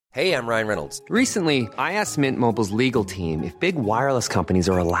Hey, I'm Ryan Reynolds. Recently, I asked Mint Mobile's legal team if big wireless companies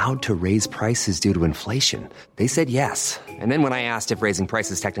are allowed to raise prices due to inflation. They said yes. And then when I asked if raising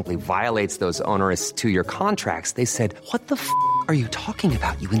prices technically violates those onerous two-year contracts, they said, "What the f*** are you talking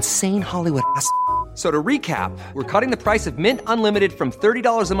about, you insane Hollywood ass?" So to recap, we're cutting the price of Mint Unlimited from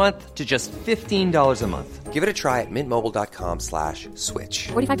 $30 a month to just $15 a month. Give it a try at mintmobile.com/switch.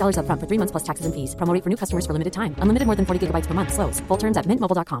 $45 up front for 3 months plus taxes and fees. Promo rate for new customers for limited time. Unlimited more than 40 gigabytes per month. Slows full terms at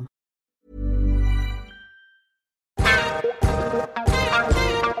mintmobile.com.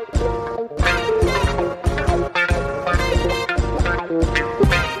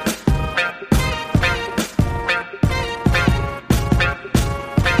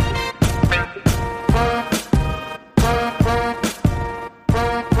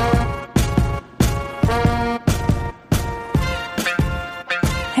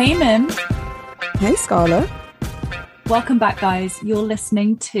 Hey, Mim. Hey, Scarlett. Welcome back, guys. You're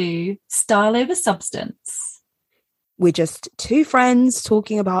listening to Style Over Substance. We're just two friends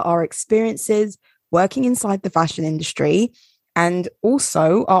talking about our experiences working inside the fashion industry and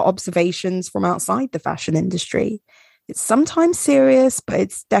also our observations from outside the fashion industry. It's sometimes serious, but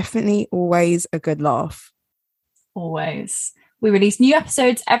it's definitely always a good laugh. Always. We release new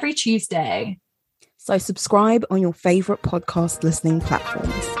episodes every Tuesday. So subscribe on your favorite podcast listening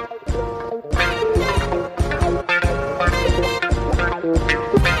platforms.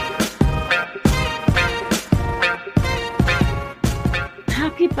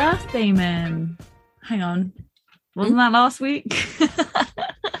 Happy birthday, Mim. Hang on. Wasn't that last week?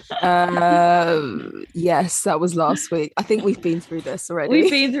 Yes, that was last week. I think we've been through this already.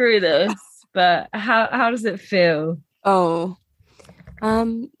 We've been through this, but how does it feel? Oh,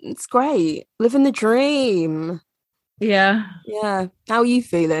 it's great. Living the dream. Yeah. Yeah. How are you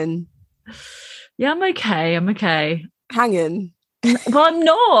feeling? Yeah, I'm okay. Hanging.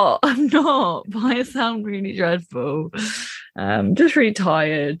 Well, I'm not. But I sound really dreadful. Just really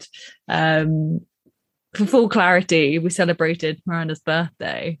tired. For full clarity, we celebrated Miranda's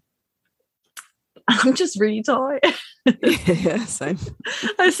birthday. I'm just really tired. Yeah, same.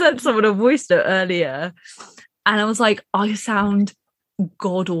 I sent someone a voice note earlier and I was like, I sound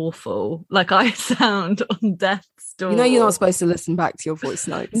god awful. Like I sound on death's door. You know you're not supposed to listen back to your voice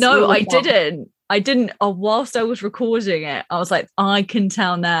notes. No, I didn't. Whilst I was recording it, I was like, I can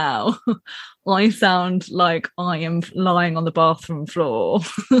tell now. I sound like I am lying on the bathroom floor.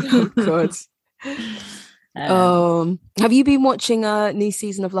 Oh, God. Have you been watching a new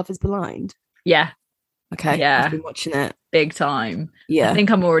season of Love is Blind? Yeah. Okay. Yeah. I've been watching it. Big time. Yeah. I think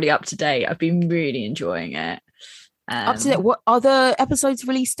I'm already up to date. I've been really enjoying it. Up to date. What are the episodes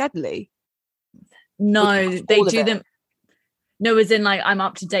released steadily? No, they do them. No, as in like I'm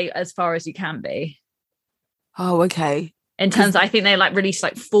up to date as far as you can be. Oh, okay. In terms of, I think they like released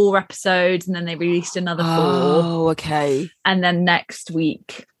like 4 episodes and then they released another 4. Oh, okay. And then next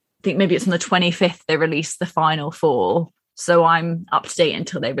week, I think maybe it's on the 25th, they release the final 4. So I'm up to date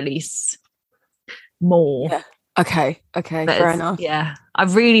until they release more. Yeah. Okay. Fair enough. Yeah.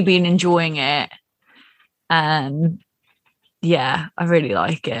 I've really been enjoying it. Yeah, I really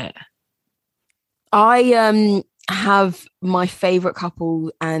like it. I have my favorite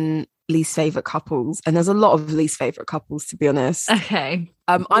couple and least favorite couples, and there's a lot of least favorite couples, to be honest. Okay.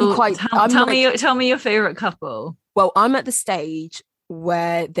 Tell me your favorite couple. Well, I'm at the stage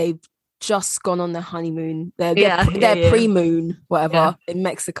where they've just gone on their honeymoon. They're pre-moon, whatever, in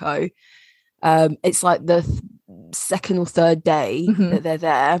Mexico. It's like the second or third day that they're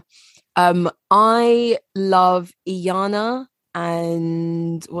there. I love Iyanna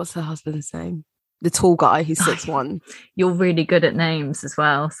and what's her husband's name? The tall guy who's 6'1". You're really good at names as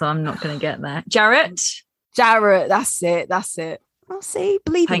well, so I'm not going to get there. Jarrett, that's it. I'll see.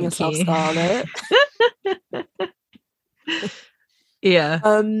 Believe in yourself, Scarlett. Yeah.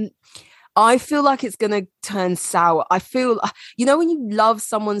 I feel like it's going to turn sour. I feel, when you love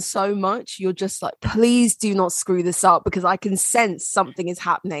someone so much, you're just like, please do not screw this up because I can sense something is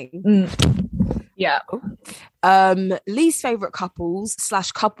happening. Yeah. Least favorite couples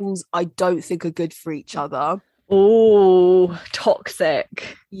 / couples I don't think are good for each other. Oh,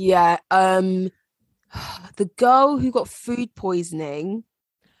 toxic. Yeah. The girl who got food poisoning.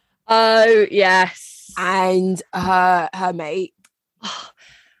 Oh, yes. And her mate.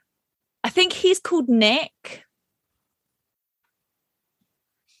 I think he's called Nick.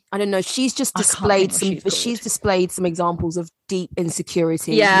 I don't know. She's just displayed some examples of deep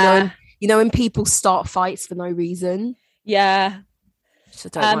insecurity. Yeah. You know when people start fights for no reason. Yeah. So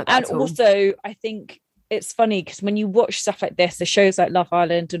don't like that and at all. also, I think it's funny because when you watch stuff like this, the shows like Love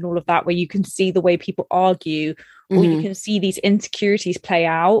Island and all of that, where you can see the way people argue or you can see these insecurities play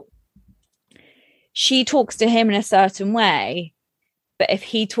out. She talks to him in a certain way, but if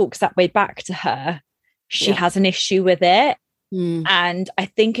he talks that way back to her, she has an issue with it. And I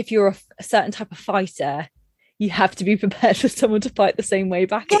think if you're a certain type of fighter, you have to be prepared for someone to fight the same way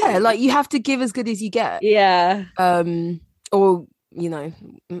back. Yeah, like you have to give as good as you get. Yeah. Or, you know,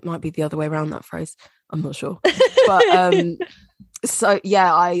 it might be the other way around, that phrase. I'm not sure. But so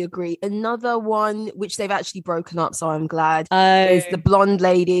yeah, I agree. Another one which they've actually broken up, so I'm glad, is the blonde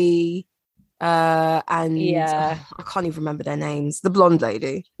lady. And I can't even remember their names. The blonde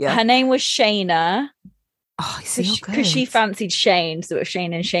lady. Yeah. Her name was Shayna. Oh, because she fancied Shane, so it was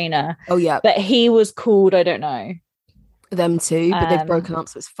Shane and Shayna. Oh yeah, but he was called, I don't know, them too. But they've broken up,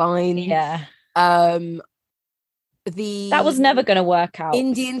 so it's fine. Yeah. That was never going to work out.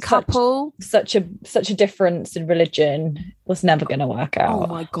 Indian couple, such a difference in religion was never going to work out. Oh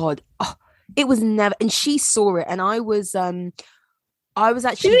my god, it was never. And she saw it, and I was actually.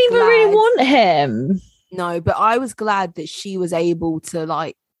 She didn't even really want him. No, but I was glad that she was able to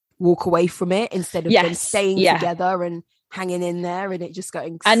like walk away from it instead of them staying together and hanging in there, and it just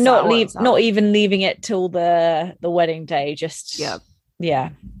going and not even leaving it till the wedding day. Just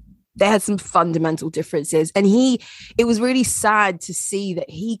they had some fundamental differences, and it was really sad to see that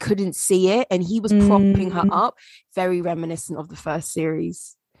he couldn't see it, and he was propping her up. Very reminiscent of the first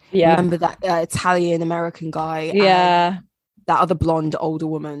series. Remember that Italian American guy? And that other blonde older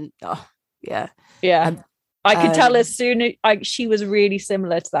woman. I could tell as soon as she was really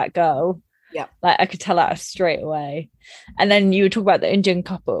similar to that girl. Yeah. Like I could tell that straight away. And then you would talk about the Indian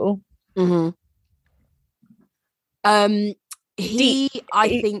couple. I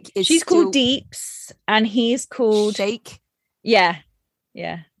think she's called Deeps and he's called Shake. Yeah.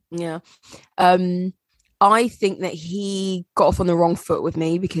 I think that he got off on the wrong foot with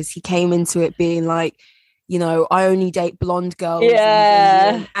me because he came into it being like, you know, I only date blonde girls.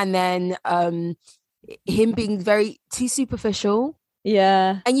 Yeah. And then him being too superficial.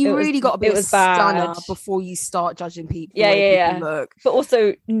 Yeah. And you really got to be a stunner before you start judging people. Yeah. People look. But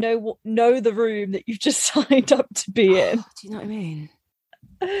also know the room that you've just signed up to be in. Do you know what I mean?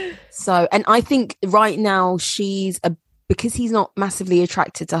 So, and I think right now because he's not massively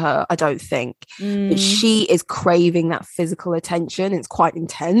attracted to her, I don't think. But she is craving that physical attention. It's quite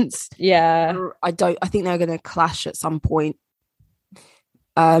intense. Yeah. I think they're going to clash at some point.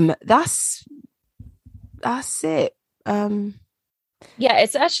 That's it. Yeah,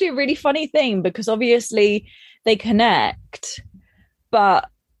 it's actually a really funny thing because obviously they connect, but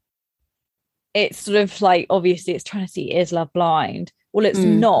it's sort of like, obviously it's trying to see, is love blind? Well, it's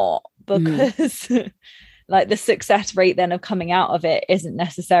not, because like the success rate then of coming out of it isn't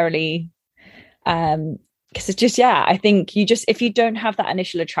necessarily because it's just, I think if you don't have that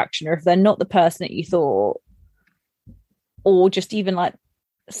initial attraction, or if they're not the person that you thought, or just even like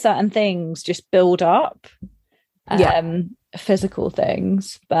certain things just build up physical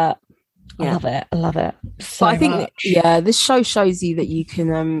things. But I love it so I think much. This show shows you that you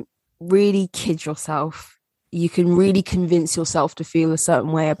can really kid yourself. You can really convince yourself to feel a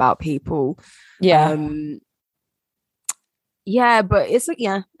certain way about people. But it's like,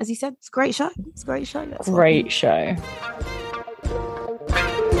 as you said, it's a great show. Great show.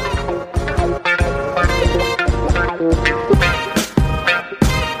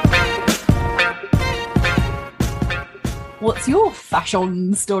 What's your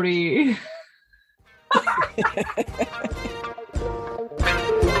fashion story?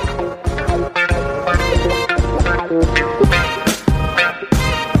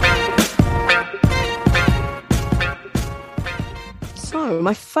 So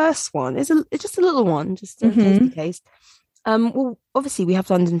my first one is just a little one, just in case. Well, obviously we have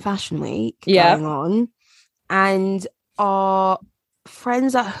London Fashion Week going on, and our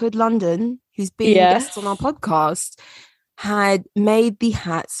friends at Hood London, who's been guests on our podcast, had made the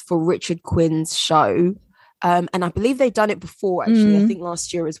hats for Richard Quinn's show, and I believe they'd done it before, actually. I think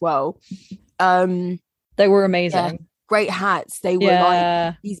last year as well. They were amazing. Great hats. They were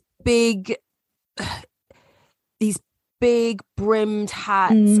like these big brimmed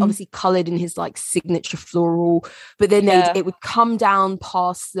hats, obviously coloured in his like signature floral, but then it would come down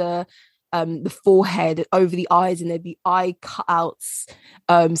past the forehead over the eyes, and there'd be eye cutouts,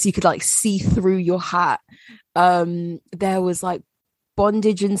 so you could like see through your hat. There was like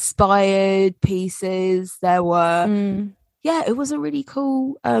bondage inspired pieces. There were it was a really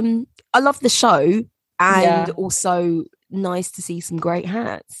cool. I love the show, and also nice to see some great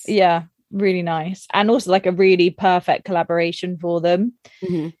hats. Really nice, and also like a really perfect collaboration for them,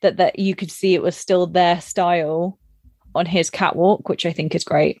 that you could see it was still their style on his catwalk, which I think is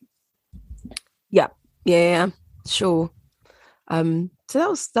great. Sure. So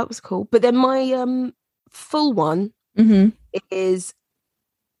that was cool. But then my full one is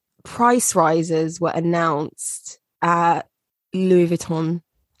price rises were announced at Louis Vuitton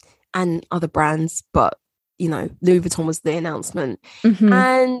and other brands, but you know, Louis Vuitton was the announcement,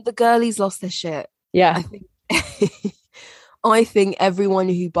 and the girlies lost their shit. Yeah, I think everyone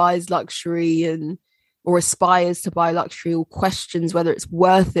who buys luxury or aspires to buy luxury or questions whether it's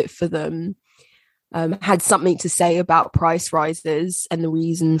worth it for them had something to say about price rises and the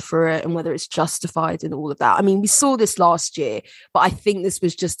reason for it and whether it's justified and all of that. I mean, we saw this last year, but I think this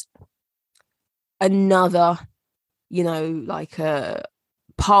was just another, you know, like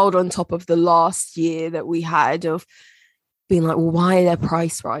piled on top of the last year that we had of being like, well, why are there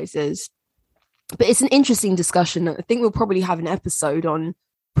price rises? But it's an interesting discussion. I think we'll probably have an episode on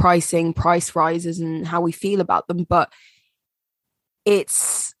pricing, price rises, and how we feel about them. But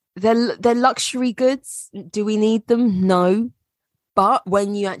they're luxury goods. Do we need them? No. But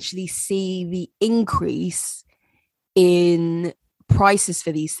when you actually see the increase in prices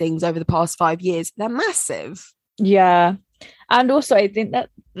for these things over the past 5 years, they're massive. Yeah. And also, I think that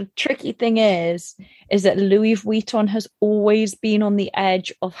the tricky thing is that Louis Vuitton has always been on the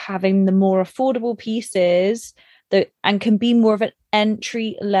edge of having the more affordable pieces and can be more of an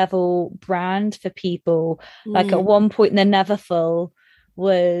entry level brand for people. Like at one point, the Neverfull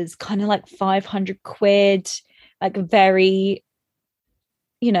was kind of like 500 quid, like very,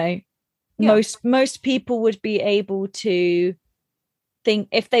 you know, most people would be able to think,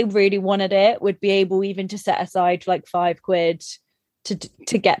 if they really wanted it, would be able even to set aside like 5 quid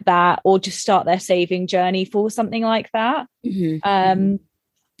to get that, or just start their saving journey for something like that. And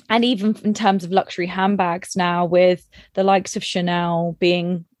even in terms of luxury handbags now, with the likes of Chanel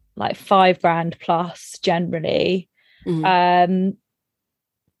being like $5,000 plus generally,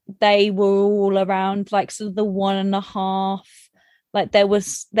 they were all around like sort of the 1.5. Like there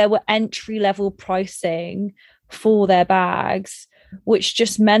were entry level pricing for their bags, which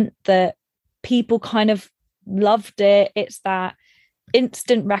just meant that people kind of loved it. It's that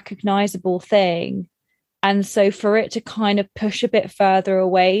instant recognizable thing. And so for it to kind of push a bit further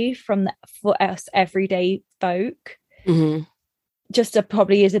away from for us everyday folk, just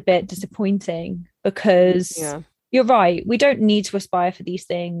probably is a bit disappointing, because you're right, we don't need to aspire for these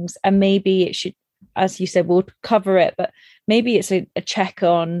things. And maybe it should, as you said, we'll cover it, but maybe it's a check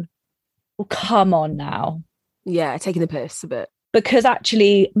on, well, come on now. Yeah, taking the piss a bit. Because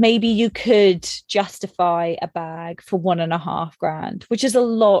actually, maybe you could justify a bag for $1.5 grand, which is a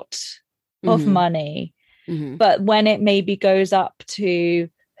lot of money. But when it maybe goes up to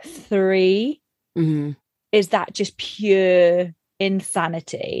 3, is that just pure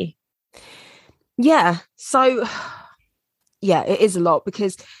insanity? Yeah. So, yeah, it is a lot,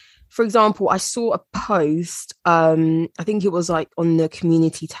 because, for example, I saw a post, I think it was like on the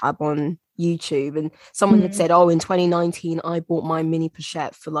community tab on YouTube, and someone had said, oh, in 2019 I bought my mini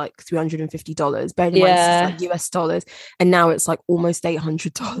pochette for like $350, bearing in mind this is like US dollars, and now it's like almost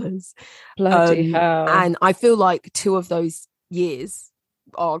 $800. Bloody hell. And I feel like 2 of those years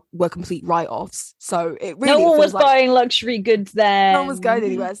were complete write-offs, so it really, no one was like buying luxury goods then. No one was going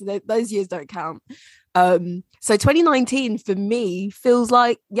anywhere, so those years don't count. So 2019 for me feels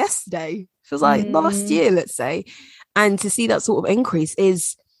like yesterday, feels like last year, let's say, and to see that sort of increase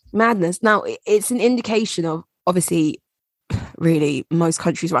is madness. Now, it's an indication of, obviously, really most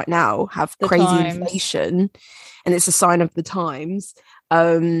countries right now have crazy inflation, and it's a sign of the times.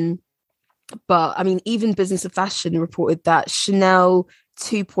 But I mean, even Business of Fashion reported that Chanel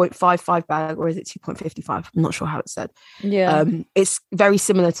 2.55 bag, or is it 2.55? I'm not sure how it's said. Yeah. It's very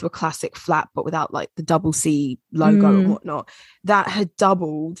similar to a classic flat, but without like the double C logo and whatnot. That had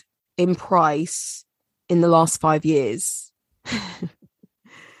doubled in price in the last 5 years.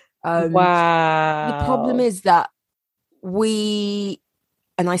 Wow. The problem is that we,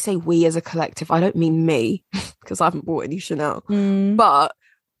 and I say we as a collective, I don't mean me, because I haven't bought any Chanel, but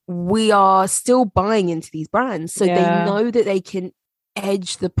we are still buying into these brands. So they know that they can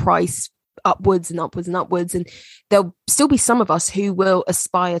edge the price upwards and upwards and upwards, and there'll still be some of us who will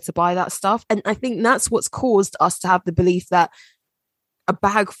aspire to buy that stuff. And I think that's what's caused us to have the belief that a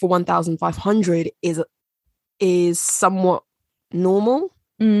bag for 1,500 is somewhat normal,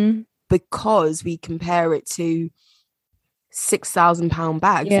 because we compare it to £6,000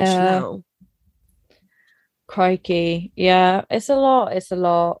 bags of Chanel. Crikey. Yeah, it's a lot.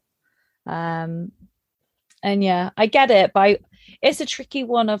 And yeah, I get it, but it's a tricky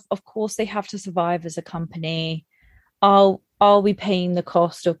one. Of course, they have to survive as a company. Are we paying the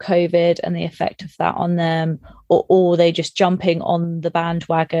cost of COVID and the effect of that on them, or are they just jumping on the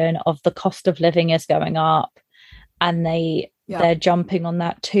bandwagon of the cost of living is going up and they're jumping on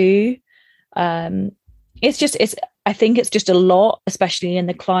that too. I think it's just a lot, especially in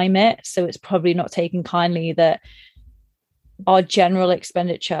the climate. So it's probably not taken kindly that our general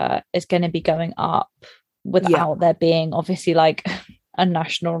expenditure is going to be going up without there being obviously like a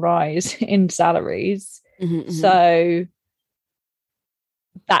national rise in salaries. So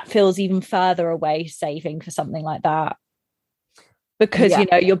that feels even further away, saving for something like that, because you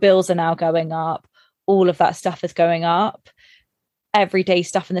know your bills are now going up, all of that stuff is going up, everyday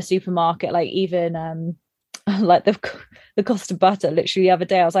stuff in the supermarket, like even like the cost of butter. Literally the other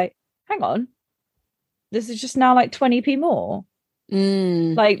day I was like, hang on, this is just now like 20p more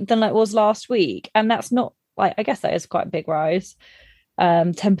like than it was last week. And that's not like, I guess that is quite a big rise,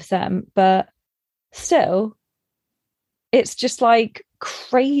 10%, but still it's just like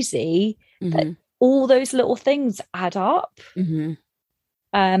crazy that all those little things add up.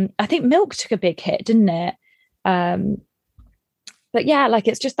 I think milk took a big hit, didn't it? But yeah, like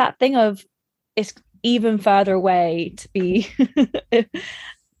it's just that thing of it's even further away to be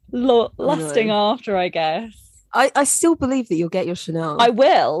lusting after, I guess. I still believe that you'll get your Chanel. I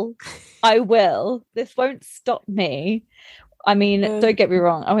will. This won't stop me. I mean, don't get me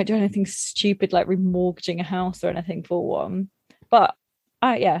wrong, I won't do anything stupid like remortgaging a house or anything for one. But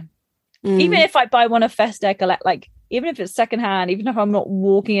even if I buy one of Festec, like even if it's secondhand, even if I'm not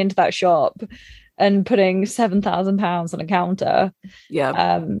walking into that shop and putting £7,000 on a counter,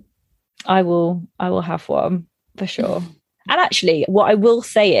 I will have one for sure. And actually, what I will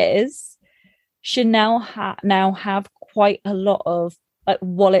say is Chanel now have quite a lot of like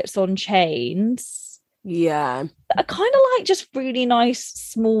wallets on chains. Yeah. That are kind of like just really nice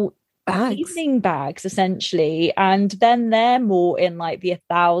small evening bags, essentially. And then they're more in like the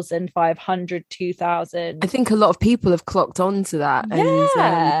 1,500, 2,000. I think a lot of people have clocked on to that.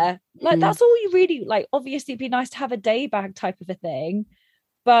 Yeah. Like that's all you really like. Obviously, it'd be nice to have a day bag type of a thing.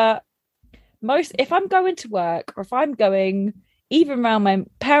 But if I'm going to work, or if I'm going even around my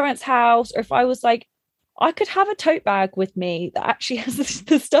parents' house, or if I was like, I could have a tote bag with me that actually has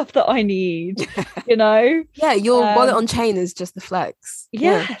the stuff that I need, you know? Yeah, your wallet on chain is just the flex.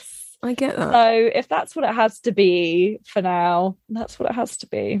 Yes. Yeah, I get that. So if that's what it has to be for now, that's what it has to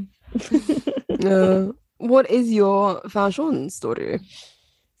be. What is your fashion story?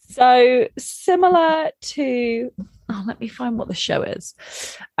 So similar to... let me find what the show is.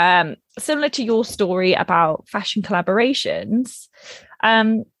 Similar to your story about fashion collaborations,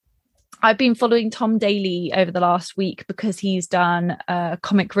 I've been following Tom Daley over the last week because he's done a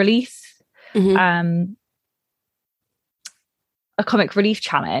comic relief, a comic relief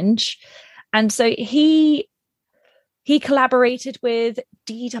challenge, and so he collaborated with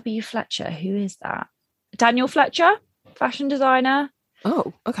D.W. Fletcher. Who is that? Daniel Fletcher, fashion designer.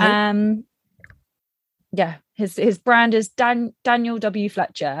 Oh, okay. Yeah, his brand is Daniel W.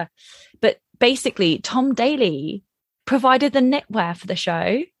 Fletcher. But basically, Tom Daley provided the knitwear for the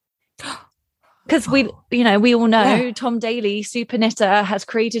show. Because we all know Tom Daley, Super Knitter, has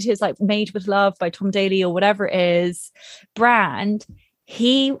created his like Made with Love by Tom Daley or whatever it is brand.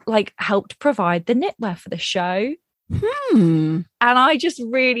 He like helped provide the knitwear for the show. And I just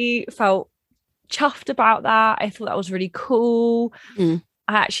really felt chuffed about that. I thought that was really cool.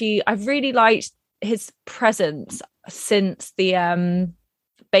 I've really liked his presence since the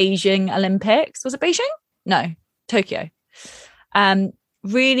Beijing Olympics. Was it Beijing? No, Tokyo.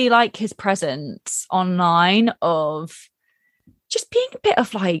 Really like his presence online of just being a bit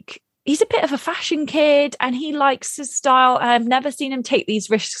of like, he's a bit of a fashion kid and he likes his style. And I've never seen him take these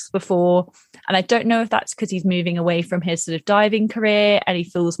risks before. And I don't know if that's because he's moving away from his sort of diving career and he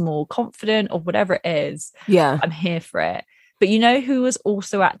feels more confident or whatever it is. Yeah. I'm here for it. But you know who was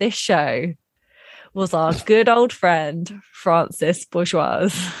also at this show? Was our good old friend, Francis Bourgeois.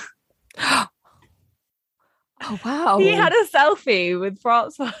 Oh, wow. He had a selfie with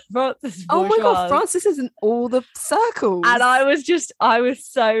Francis Bourgeois. Oh my God, Francis is in all the circles. And I was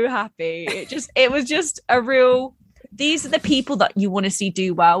so happy. It was just a real, these are the people that you want to see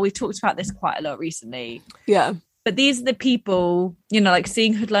do well. We've talked about this quite a lot recently. Yeah. But these are the people, you know, like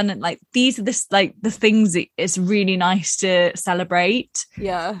seeing Hood London, like these are the things that it's really nice to celebrate.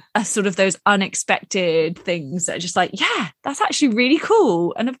 Yeah. As sort of those unexpected things that are just like, yeah, that's actually really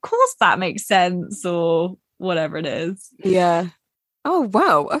cool. And of course that makes sense or whatever it is. Yeah. Oh,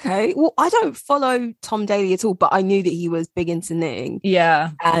 wow. Okay. Well, I don't follow Tom Daley at all, but I knew that he was big into knitting.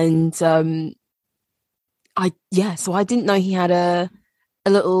 Yeah. And so I didn't know he had a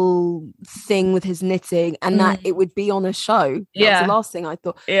little thing with his knitting and that it would be on a show. That's the last thing I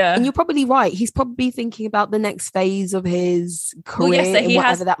thought. Yeah. And you're probably right. He's probably thinking about the next phase of his career,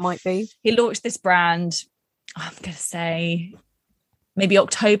 whatever that might be. He launched this brand I'm going to say maybe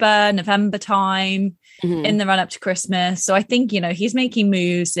October, November time, in the run up to Christmas. So I think, he's making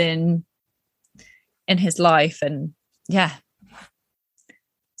moves in his life, and yeah.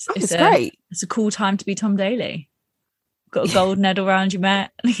 It's great. It's a cool time to be Tom Daley. Got a gold medal around your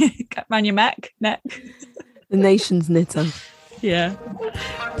neck. The nation's knitter. Yeah.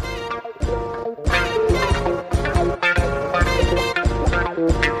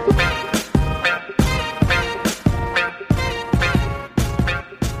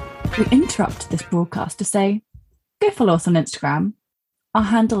 We interrupt this broadcast to say, go follow us on Instagram. Our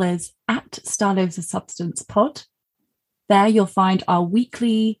handle is @StyleOverSubstancePod. There you'll find our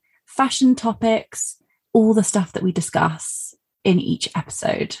weekly fashion topics, all the stuff that we discuss in each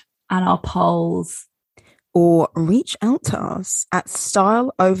episode, and our polls. Or reach out to us at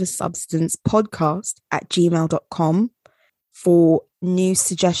styleoversubstancepodcast@gmail.com for new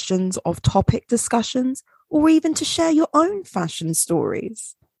suggestions of topic discussions, or even to share your own fashion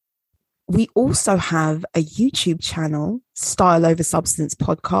stories. We also have a YouTube channel, Style Over Substance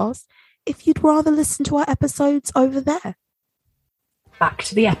Podcast, if you'd rather listen to our episodes over there. Back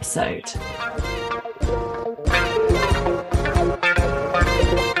to the episode.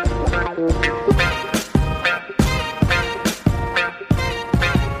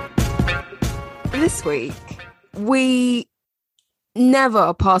 This week, we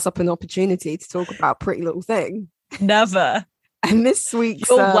never pass up an opportunity to talk about Pretty Little Thing. Never. And this week's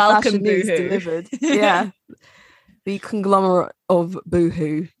welcome, fashion news delivered. Yeah. The conglomerate of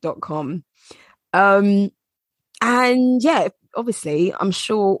boohoo.com. And yeah, obviously, I'm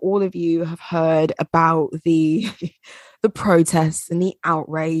sure all of you have heard about the protests and the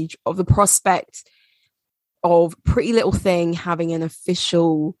outrage of the prospect of Pretty Little Thing having an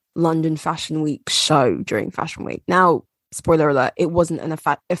official London Fashion Week show during Fashion Week. Now, spoiler alert, it wasn't an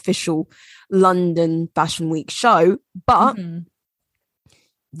official London Fashion Week show, but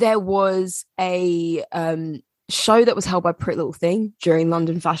there was a show that was held by Pretty Little Thing during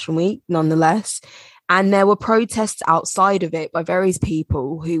London Fashion Week, nonetheless. And there were protests outside of it by various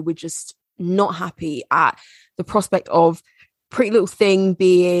people who were just not happy at the prospect of Pretty Little Thing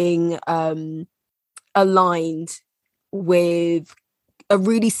being aligned with a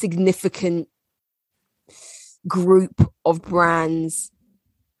really significant group of brands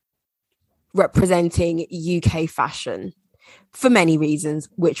representing UK fashion for many reasons,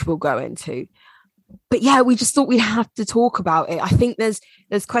 which we'll go into. But yeah, we just thought we'd have to talk about it. I think there's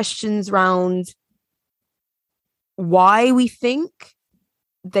questions around why we think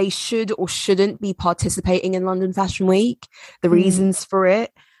they should or shouldn't be participating in London Fashion Week, the reasons for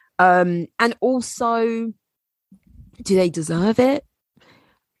it, and also, do they deserve it?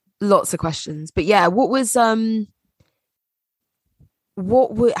 Lots of questions. But yeah, how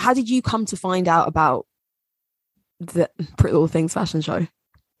did you come to find out about the Pretty Little Things fashion show?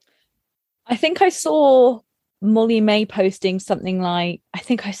 I think I saw Molly May posting something like, I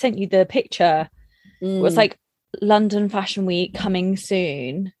think I sent you the picture. It was like London Fashion Week coming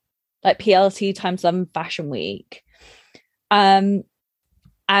soon, like PLT times London Fashion Week. And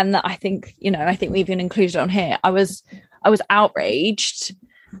I think, I think we've even included it on here. I was outraged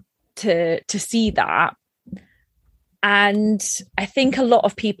to see that. And I think a lot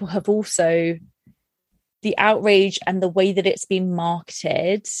of people have also, the outrage and the way that it's been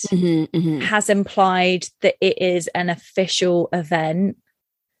marketed has implied that it is an official event.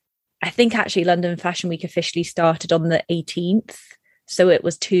 I think actually London Fashion Week officially started on the 18th. So it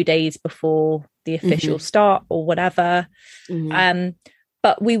was 2 days before the official start or whatever.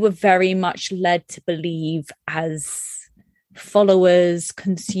 But we were very much led to believe as followers,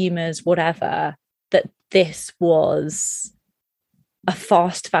 consumers, whatever, that this was a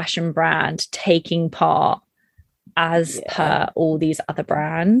fast fashion brand taking part as per all these other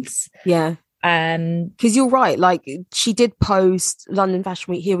brands. Yeah. Because you're right, like she did post London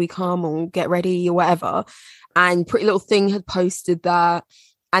Fashion Week, here we come, or get ready or whatever, and Pretty Little Thing had posted that.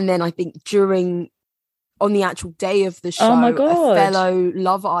 And then I think on the actual day of the show, a fellow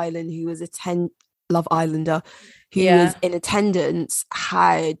Love Islander who was in attendance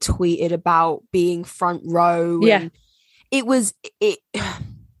had tweeted about being front row. And it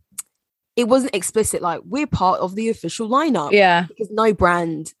wasn't explicit, like we're part of the official lineup. Yeah, because no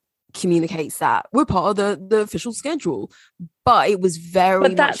brand communicates that we're part of the official schedule. But it was very.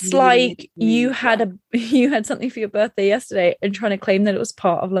 But that's like you had something for your birthday yesterday and trying to claim that it was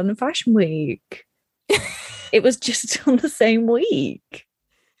part of London Fashion Week. It was just on the same week.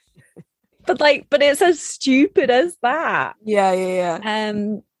 But it's as stupid as that. Yeah.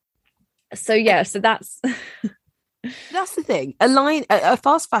 So that's that's the thing. A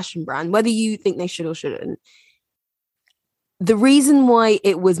fast fashion brand, whether you think they should or shouldn't, the reason why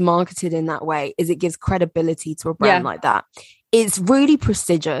it was marketed in that way is it gives credibility to a brand like that. It's really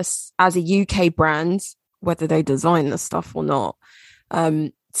prestigious as a UK brand, whether they design the stuff or not,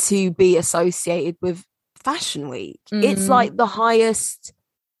 to be associated with Fashion Week. It's like the highest,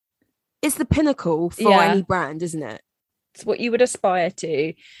 it's the pinnacle for any brand, isn't it? It's what you would aspire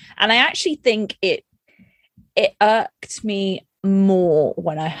to. And I actually think it irked me more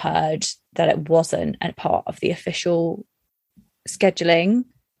when I heard that it wasn't a part of the official scheduling.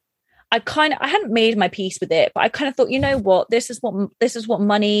 I hadn't made my peace with it, but I kind of thought, you know what, this is what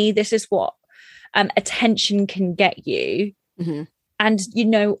money, this is what attention can get you. And you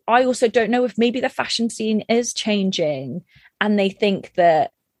know, I also don't know if maybe the fashion scene is changing and they think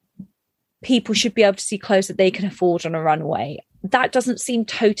that people should be able to see clothes that they can afford on a runway. That doesn't seem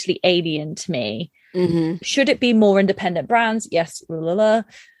totally alien to me. Should it be more independent brands? Yes.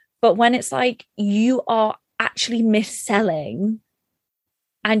 But when it's like you are actually mis-selling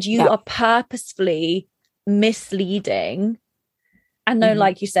and you are purposefully misleading, and no,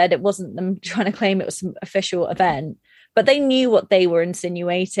 like you said, it wasn't them trying to claim it was some official event, but they knew what they were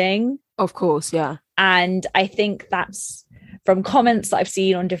insinuating. Of course, yeah. And I think that's from comments that I've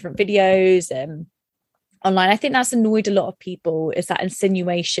seen on different videos and online, I think that's annoyed a lot of people, is that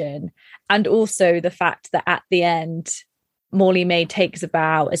insinuation. And also the fact that at the end, Molly-Mae takes a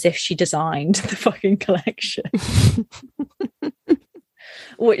bow as if she designed the fucking collection.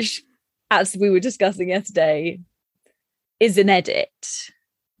 Which, as we were discussing yesterday, is an edit.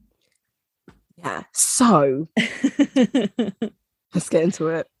 Yeah. So let's get into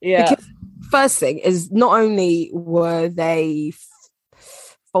it. Yeah. Because first thing is, not only were they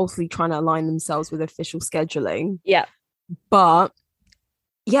falsely trying to align themselves with official scheduling, but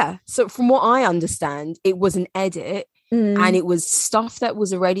so from what I understand, it was an edit. And it was stuff that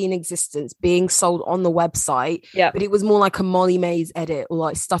was already in existence being sold on the website. But it was more like a Molly-Mae's edit, or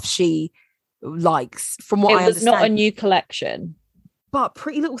like stuff she likes, from what I understand. It was not a new collection. But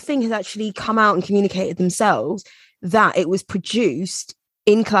Pretty Little Thing has actually come out and communicated themselves that it was produced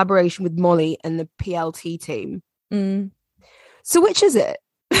in collaboration with Molly and the PLT team. So which is it?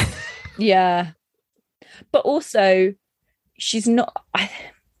 Yeah. But also, she's not... I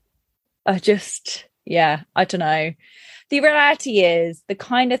don't know. The reality is the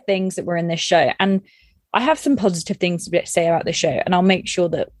kind of things that were in this show, and I have some positive things to say about the show, and I'll make sure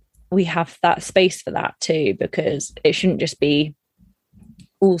that we have that space for that too, because it shouldn't just be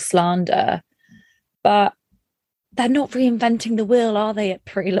all slander. But they're not reinventing the wheel, are they, at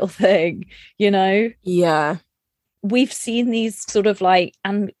Pretty Little Thing? You know? Yeah. We've seen these sort of like,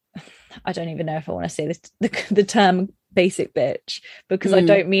 and I don't even know if I want to say this, the term basic bitch, because I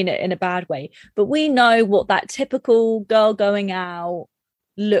don't mean it in a bad way, but we know what that typical girl going out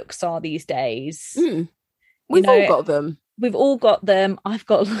looks are these days. We've all got them. We've all got them. I've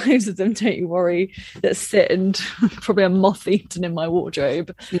got loads of them, don't you worry, that sit and probably a moth-eaten in my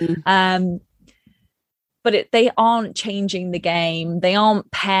wardrobe. But they aren't changing the game. They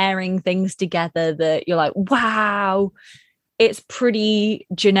aren't pairing things together that you're like, wow. It's pretty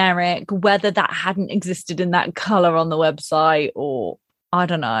generic, whether that hadn't existed in that color on the website, or I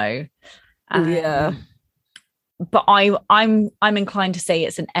don't know. But I'm inclined to say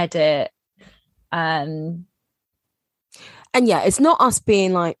it's an edit. And it's not us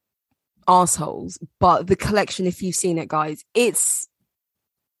being like assholes, but the collection, if you've seen it, guys, it's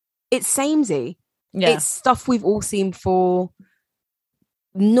samey. It's stuff we've all seen before.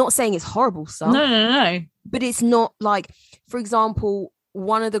 Not saying it's horrible stuff. No. But it's not like, for example,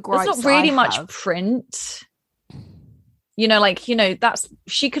 one of the gripes. There's not really much print. That's,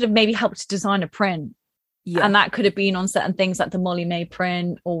 she could have maybe helped to design a print. Yeah. And that could have been on certain things like the Molly-Mae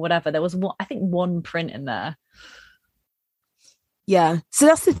print or whatever. There was one print in there. Yeah. So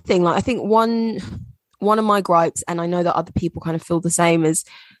that's the thing. Like, I think one of my gripes, and I know that other people kind of feel the same, is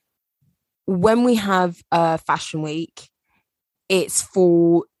when we have Fashion Week, it's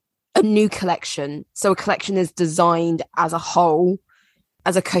for a new collection. So a collection is designed as a whole,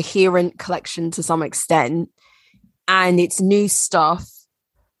 as a coherent collection to some extent. And it's new stuff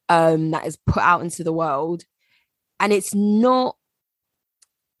that is put out into the world. And it's not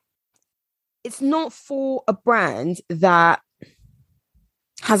for a brand that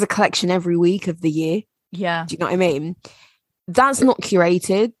has a collection every week of the year. Yeah. Do you know what I mean? That's not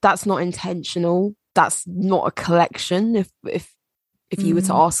curated. That's not intentional. That's not a collection, if you were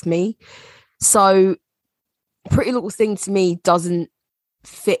to ask me. So Pretty Little Thing to me doesn't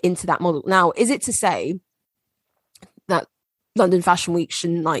fit into that model. Now, is it to say that London Fashion Week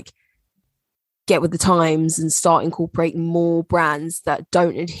shouldn't like get with the times and start incorporating more brands that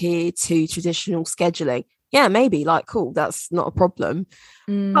don't adhere to traditional scheduling? yeah, maybe, like, cool, that's not a problem.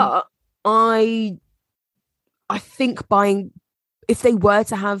 But I think buying, if they were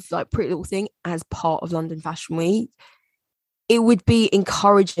to have like Pretty Little Thing as part of London Fashion Week, it would be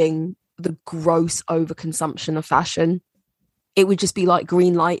encouraging the gross overconsumption of fashion. It would just be like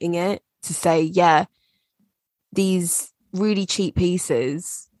green lighting it to say, yeah, these really cheap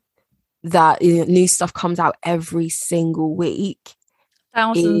pieces that, you know, new stuff comes out every single week.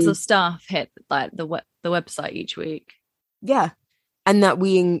 Thousands of stuff hit like the website each week. Yeah. And that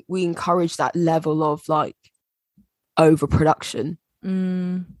we encourage that level of like overproduction.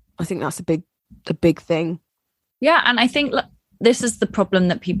 I think that's a big thing. Yeah, and I think this is the problem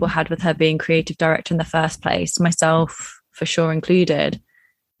that people had with her being creative director in the first place, myself for sure included.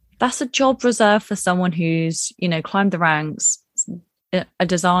 That's a job reserved for someone who's, you know, climbed the ranks, a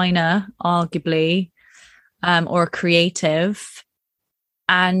designer, arguably, or a creative.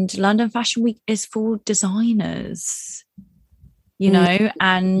 And London Fashion Week is for designers, you know,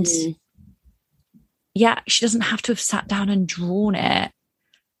 and yeah, she doesn't have to have sat down and drawn it.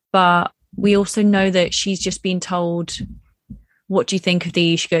 But we also know that she's just been told, what do you think of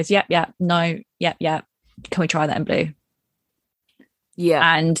these? She goes, yep, no, yep. Can we try that in blue?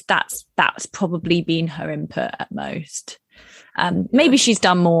 Yeah. And that's probably been her input at most. Maybe she's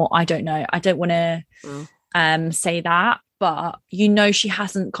done more. I don't know. I don't want to say that. But, you know, she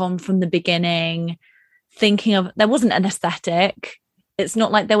hasn't gone from the beginning thinking of, there wasn't an aesthetic. It's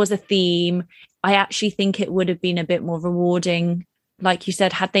not like there was a theme. I actually think it would have been a bit more rewarding, like you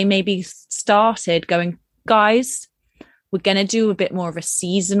said, had they maybe started going, guys, we're going to do a bit more of a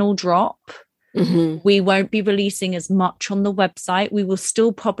seasonal drop. We won't be releasing as much on the website. We will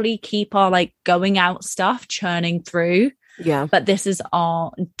still probably keep our like going out stuff churning through. Yeah. But this is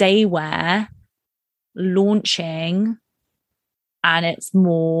our day wear launching, and it's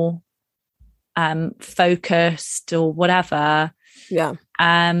more focused or whatever. Yeah.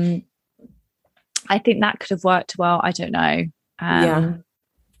 I think that could have worked well. I don't know.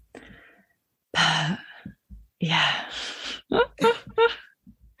 Yeah.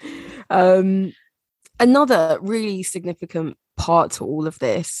 Another really significant part to all of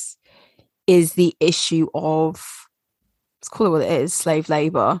this is the issue of, let's call it what it is, slave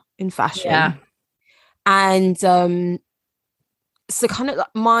labor in fashion. Yeah. And so kind of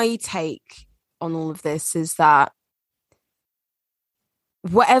like my take on all of this is that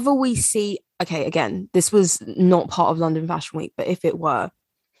whatever we see, okay, again, this was not part of London Fashion Week, but if it were,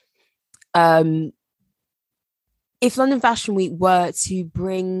 if London Fashion Week were to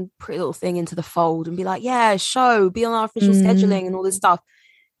bring Pretty Little Thing into the fold and be like, yeah, show, be on our official scheduling and all this stuff,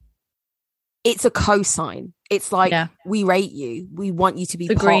 it's a cosign. It's like, we rate you. We want you to be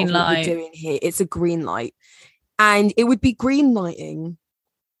part of what we're doing here. It's a green light. And it would be green lighting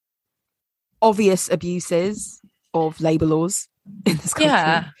obvious abuses of labour laws in this country.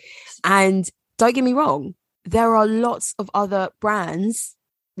 Yeah. And don't get me wrong, there are lots of other brands,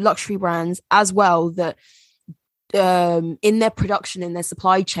 luxury brands as well, that in their production, in their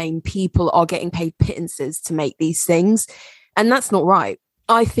supply chain, people are getting paid pittances to make these things. And that's not right.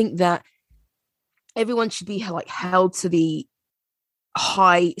 I think that everyone should be like held to the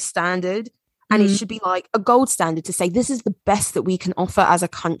high standard, and it should be like a gold standard to say this is the best that we can offer as a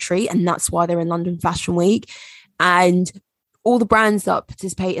country, and that's why they're in London Fashion Week. And all the brands that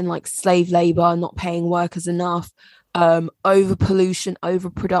participate in like slave labor, not paying workers enough, over pollution,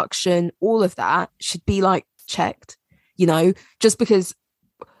 overproduction, all of that should be like checked, you know, just because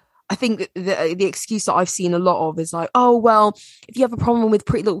I think the excuse that I've seen a lot of is like, oh, well, if you have a problem with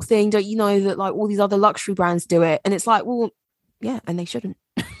Pretty Little Thing, don't you know that like all these other luxury brands do it? And it's like, well, yeah, and they shouldn't.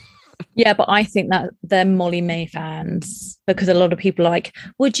 Yeah, but I think that they're Molly May fans, because a lot of people are like,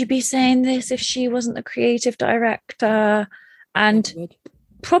 would you be saying this if she wasn't the creative director? And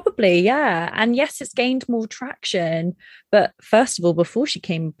probably, yeah. And yes, it's gained more traction. But first of all, before she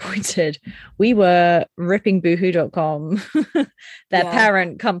came appointed, we were ripping boohoo.com, their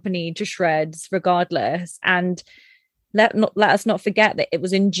parent company, to shreds regardless. And let us not forget that it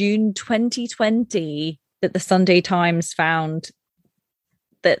was in June 2020 that the Sunday Times found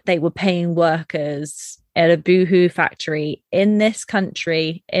that they were paying workers at a boohoo factory in this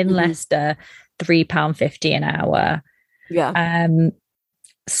country, in Leicester, £3.50 an hour. Yeah.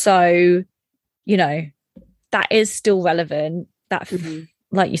 So, you know, that is still relevant. That,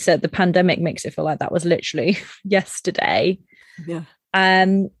 like you said, the pandemic makes it feel like that was literally yesterday. Yeah.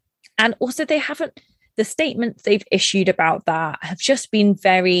 And also the statements they've issued about that have just been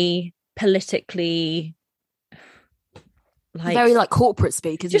very politically like very like corporate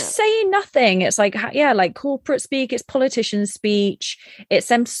speak, isn't just it? saying nothing. It's like, yeah, like corporate speak, it's politician speech, it's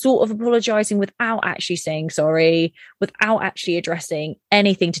them sort of apologizing without actually saying sorry, without actually addressing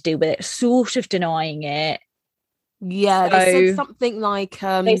anything to do with it, sort of denying it. Yeah, so they said something like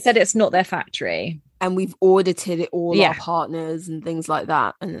they said it's not their factory and we've audited it all, our partners and things like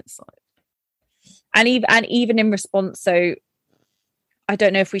that, and it's like, and even in response, so I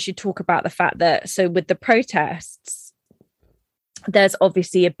don't know if we should talk about the fact that, so with the protests, there's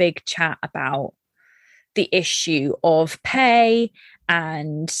obviously a big chat about the issue of pay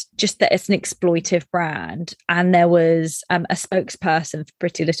and just that it's an exploitive brand. And there was a spokesperson for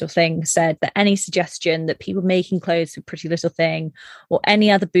Pretty Little Thing said that any suggestion that people making clothes for Pretty Little Thing or any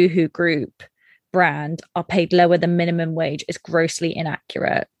other Boohoo Group brand are paid lower than minimum wage is grossly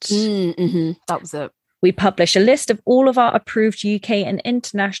inaccurate. That was it. We publish a list of all of our approved UK and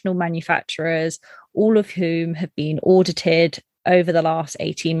international manufacturers, all of whom have been audited over the last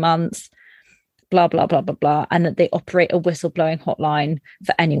 18 months, blah, blah, blah, blah, blah, and that they operate a whistleblowing hotline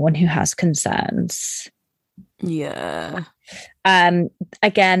for anyone who has concerns. Yeah.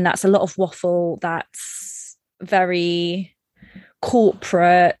 Again, that's a lot of waffle. That's very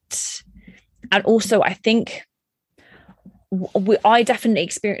corporate. And also, I think I definitely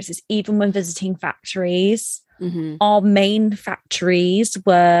experience this even when visiting factories. Our main factories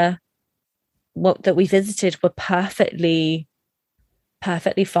that we visited were perfectly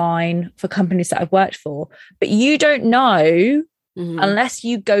fine for companies that I've worked for, but you don't know unless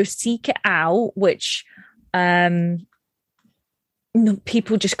you go seek it out, which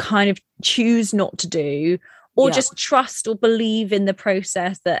people just kind of choose not to do, or just trust or believe in the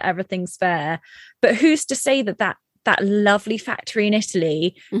process that everything's fair. But who's to say that lovely factory in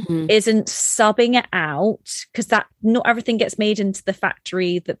Italy isn't subbing it out, because that not everything gets made into the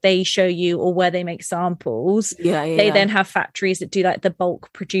factory that they show you or where they make samples. They then have factories that do like the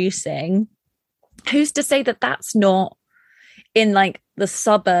bulk producing. Who's to say that that's not in like the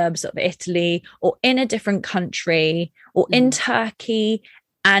suburbs of Italy or in a different country or in Turkey,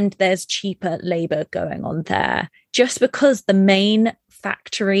 and there's cheaper labor going on there? Just because the main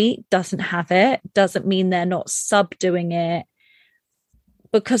factory doesn't have it doesn't mean they're not subdoing it,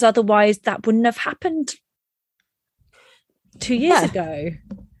 because otherwise that wouldn't have happened 2 years ago.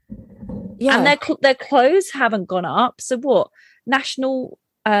 And their clothes haven't gone up. So what national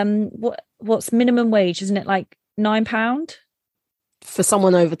what's minimum wage, isn't it like £9 for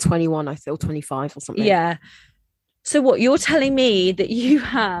someone over 21? I feel 25 or something. Yeah. So what, you're telling me that you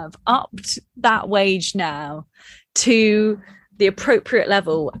have upped that wage now to the appropriate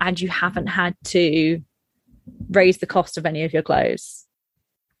level and you haven't had to raise the cost of any of your clothes?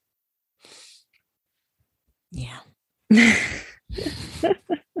 Yeah.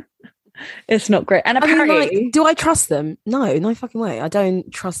 It's not great. And apparently, I mean, like, do I trust them? No fucking way. I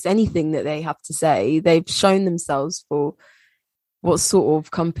don't trust anything that they have to say. They've shown themselves for what sort of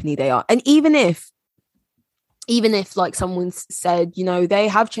company they are. And even if like someone's said, you know, they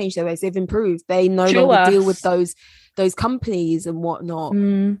have changed their ways, they've improved, they no longer deal with those companies and whatnot,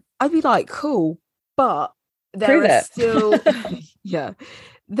 I'd be like, cool. But there are still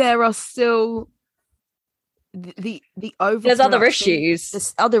there are still the over, there's other issues.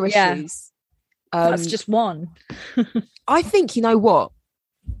 There's other issues. That's just one. I think, you know what,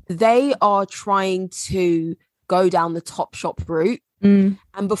 they are trying to go down the Topshop route. And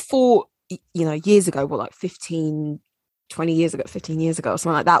before, you know, years ago, like 15 years ago or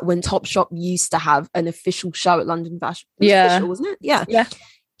something like that, when Topshop used to have an official show at London Fashion. Official, wasn't it? Yeah.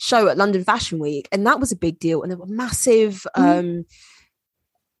 Show at London Fashion Week. And that was a big deal. And there were massive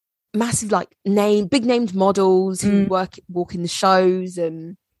like big named models who walk in the shows.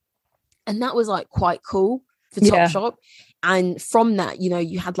 And that was like quite cool for Topshop. And from that, you know,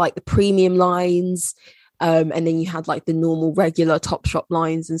 you had like the premium lines, and then you had like the normal regular Topshop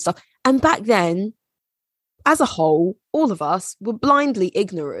lines and stuff. And back then, as a whole, all of us were blindly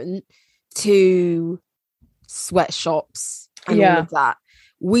ignorant to sweatshops and all of that.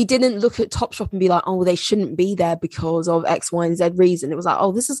 We didn't look at Topshop and be like, oh, they shouldn't be there because of X, Y, and Z reason. It was like,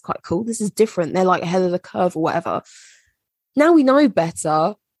 oh, this is quite cool. This is different. They're like ahead of the curve or whatever. Now we know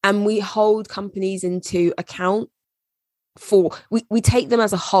better, and we hold companies into account for, we take them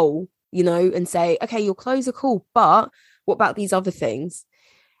as a whole, you know, and say, okay, your clothes are cool, but what about these other things?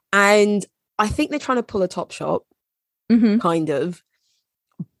 And I think they're trying to pull a Topshop, kind of,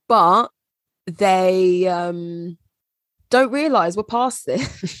 but they don't realize we're past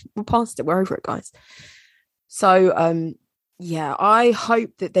it. We're past it. We're over it, guys. So, I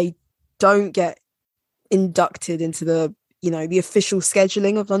hope that they don't get inducted into the the official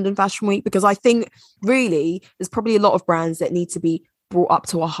scheduling of London Fashion Week, because I think really there's probably a lot of brands that need to be brought up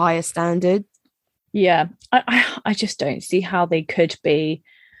to a higher standard. Yeah, I just don't see how they could be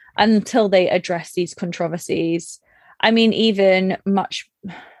until they address these controversies. I mean, even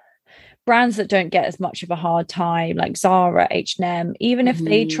brands that don't get as much of a hard time, like Zara, H&M, even if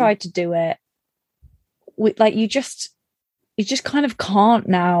they tried to do it, you just kind of can't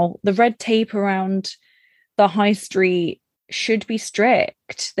now. The red tape around the high street should be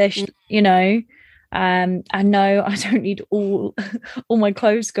strict. And no, I don't need all my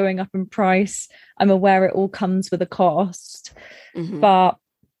clothes going up in price. I'm aware it all comes with a cost. But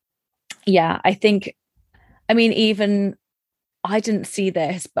yeah, I didn't see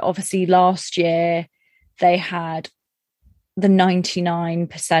this, but obviously last year they had the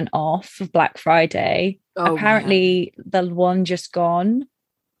 99% off of Black Friday. Apparently the one just gone,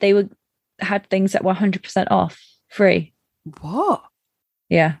 they had things that were 100% off, free. What?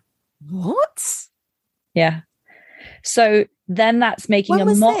 Yeah. What? Yeah. So then that's making when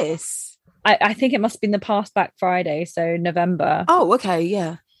was this? I think it must have been the past Black Friday, so November. Oh, okay,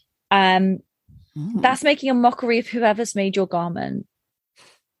 yeah. That's making a mockery of whoever's made your garment.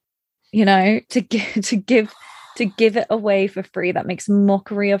 To give it away for free. That makes a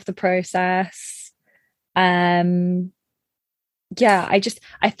mockery of the process. Yeah, I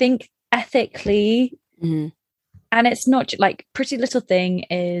think ethically, and it's not like Pretty Little Thing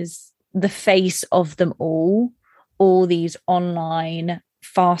is the face of them all these online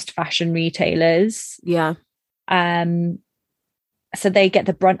fast fashion retailers. Yeah. So they get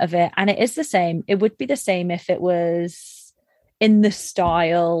the brunt of it, and it is the same. It would be the same if it was in the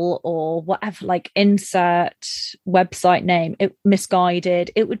style or whatever, like insert website name,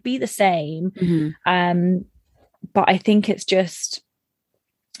 misguided. It would be the same. But I think it's just,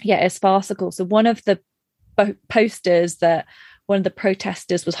 it's farcical. So one of the posters that one of the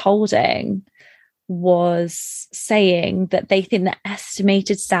protesters was holding was saying that they think the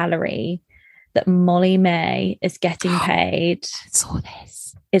estimated salary that Molly-Mae is getting paid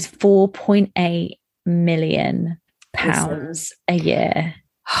is £4.8 million a year.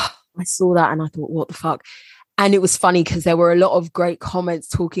 I saw that and I thought, what the fuck? And it was funny because there were a lot of great comments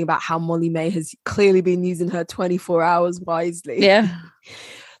talking about how Molly-Mae has clearly been using her 24 hours wisely. Yeah.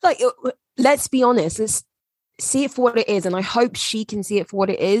 Like, let's be honest. Let's see it for what it is. And I hope she can see it for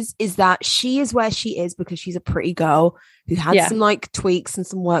what it is that she is where she is because she's a pretty girl who had some like tweaks and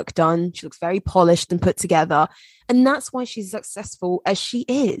some work done. She looks very polished and put together. And that's why she's successful as she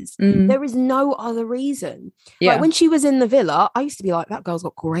is. There is no other reason. Like when she was in the villa, I used to be like, that girl's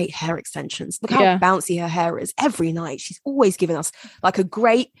got great hair extensions. Look how bouncy her hair is. Every night she's always giving us like a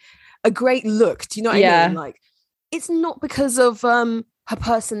great look. Do you know what I mean? Like, it's not because of her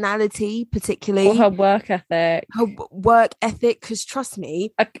personality particularly, or her work ethic. Because trust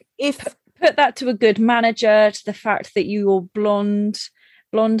me, if put that to a good manager, to the fact that you're blonde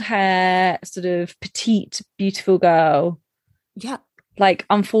hair, sort of petite, beautiful girl. Yeah. Like,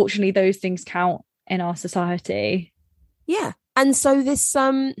 unfortunately, those things count in our society. Yeah. And so this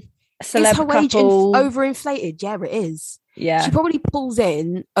celeb is her wage overinflated? Yeah, it is. Yeah. She probably pulls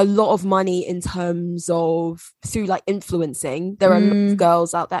in a lot of money in terms of through like influencing. There are a lot of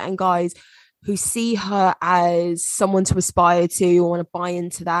girls out there and guys who see her as someone to aspire to or want to buy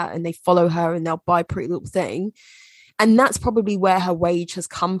into that, and they follow her and they'll buy Pretty Little Thing. And that's probably where her wage has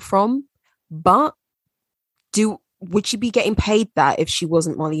come from. But would she be getting paid that if she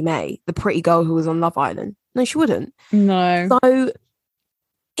wasn't Molly-Mae, the pretty girl who was on Love Island? No, she wouldn't. No. So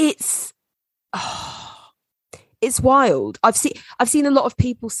it's wild. I've seen a lot of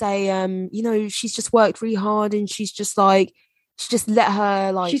people say, she's just worked really hard and she's just let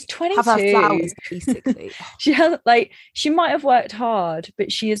her like she's 22. Have her flowers, basically. She might have worked hard,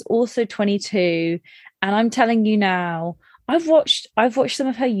 but she is also 22. And I'm telling you now, I've watched some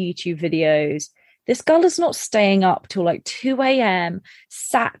of her YouTube videos. This girl is not staying up till like 2 a.m.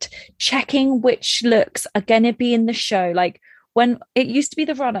 sat checking which looks are gonna be in the show. Like, when it used to be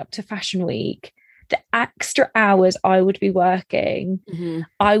the run up to Fashion Week, the extra hours I would be working,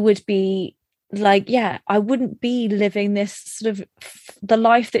 I would be like, I wouldn't be living this sort of the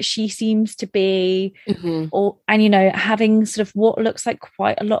life that she seems to be, having sort of what looks like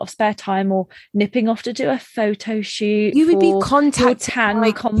quite a lot of spare time, or nipping off to do a photo shoot. You would be contacted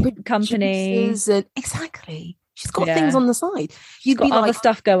by company. Exactly. She's got things on the side. You've got other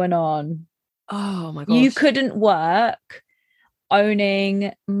stuff going on. Oh my gosh. You couldn't work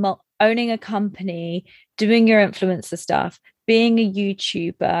owning a company, doing your influencer stuff, being a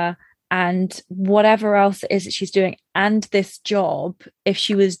YouTuber, and whatever else it is that she's doing, and this job, if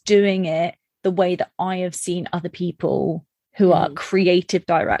she was doing it the way that I have seen other people who are creative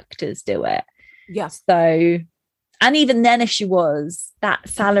directors do it. Yeah. So, and even then, if she was, that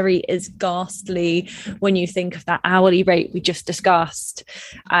salary is ghastly when you think of that hourly rate we just discussed.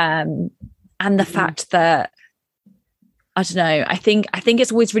 And the fact that, I don't know, I think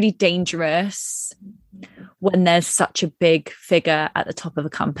it's always really dangerous when there's such a big figure at the top of a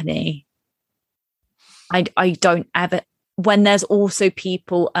company. I don't ever, when there's also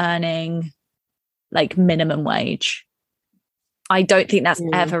people earning like minimum wage, I don't think that's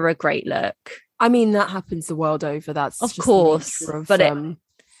ever a great look. I mean, that happens the world over. That's of course, but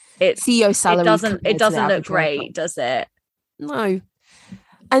it's CEO salary. It doesn't look great, worker. Does it? No.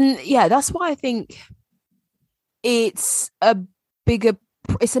 And yeah, that's why I think it's a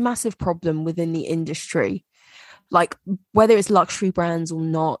massive problem within the industry. Like, whether it's luxury brands or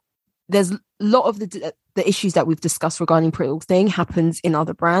not, there's a lot of the issues that we've discussed regarding Pretty Little Thing happens in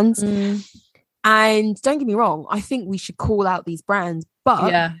other brands. And don't get me wrong, I think we should call out these brands,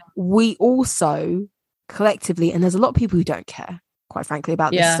 but we also collectively, and there's a lot of people who don't care, quite frankly,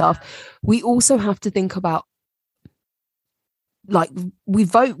 about this stuff. We also have to think about, like, we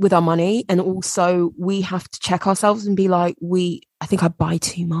vote with our money, and also we have to check ourselves and be like, I think I buy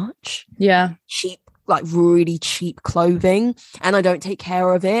too much. Yeah. Cheap, like really cheap clothing, and I don't take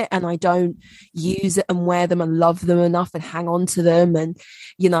care of it, and I don't use it and wear them and love them enough and hang on to them. And,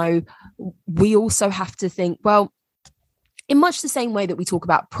 you know, we also have to think, well, in much the same way that we talk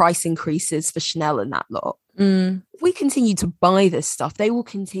about price increases for Chanel and that lot, if we continue to buy this stuff, they will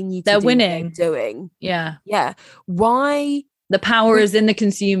continue to they're winning. What they're doing. Yeah. Why? The power is in the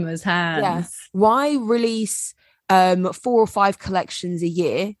consumer's hands. Yeah. Why release 4 or 5 collections a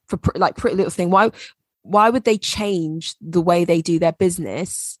year for like Pretty Little Thing? Why would they change the way they do their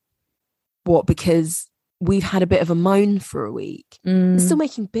business? What? Because we've had a bit of a moan for a week. They're still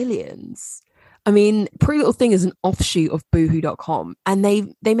making billions. I mean, Pretty Little Thing is an offshoot of Boohoo.com, and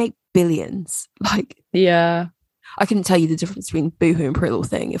they make billions. Like, yeah, I couldn't tell you the difference between Boohoo and Pretty Little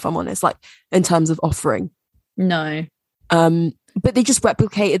Thing, if I'm honest, like in terms of offering. No. But they just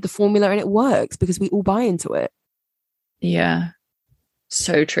replicated the formula, and it works because we all buy into it. Yeah.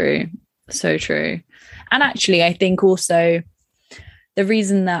 So true. So true. And actually, I think also the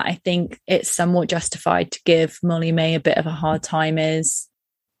reason that I think it's somewhat justified to give Molly-Mae a bit of a hard time is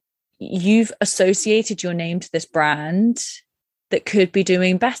you've associated your name to this brand that could be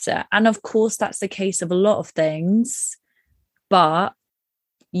doing better. And of course, that's the case of a lot of things, but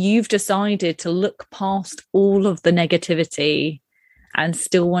you've decided to look past all of the negativity and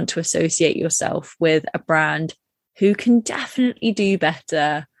still want to associate yourself with a brand who can definitely do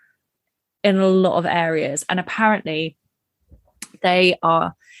better in a lot of areas. And apparently they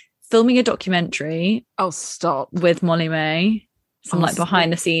are filming a documentary. Oh, stop. With Molly-Mae. Some like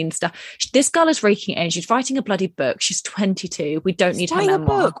behind the scenes stuff. This girl is raking it in. She's writing a bloody book. She's 22. We don't need her memoir.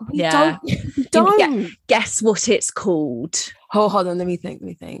 A book. We don't. Guess what it's called? Hold on. Let me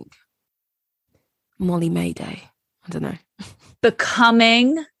think. Molly-Mae Day. I don't know.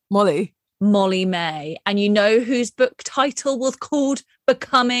 Becoming Molly-Mae. And you know whose book title was called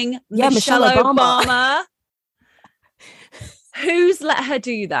Becoming Michelle Obama? Who's let her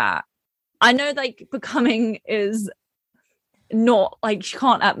do that? I know, like, Becoming is not like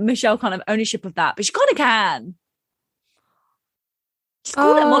Michelle can't have ownership of that, but she kind of can. Just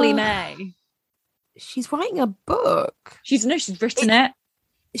call it Molly-Mae. She's writing a book. She's written it.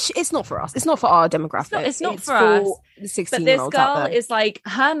 It's not for us. It's not for our demographic. It's not for us. The 16-year-olds. But this girl is like,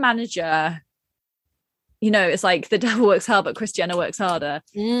 her manager, you know, it's like the devil works hard, but Kris Jenner works harder.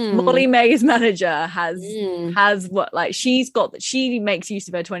 Molly-Mae's manager has what, like, she makes use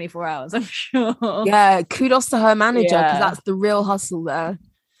of her 24 hours, I'm sure. Yeah, kudos to her manager, because that's the real hustle there.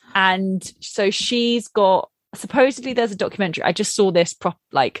 And so she's got, supposedly there's a documentary. I just saw this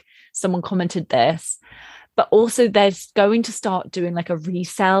someone commented this, but also they're going to start doing like a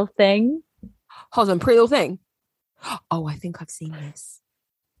resale thing. Hold on, Pretty Little Thing. Oh, I think I've seen this.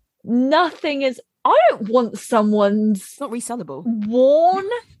 Nothing is. I don't want someone's it's not resellable worn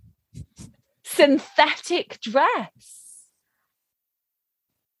synthetic dress.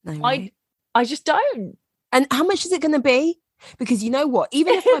 No, I just don't. And how much is it going to be? Because you know what?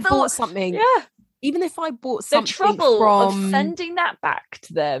 Even if I bought something, the trouble of sending that back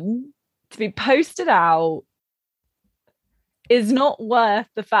to them to be posted out is not worth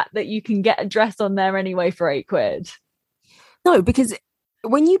the fact that you can get a dress on there anyway for £8. No, because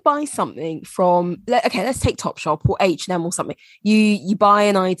when you buy something from, okay, let's take Topshop or H&M or something. You buy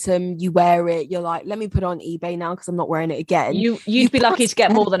an item, you wear it, you're like, let me put it on eBay now because I'm not wearing it again. You'd be lucky to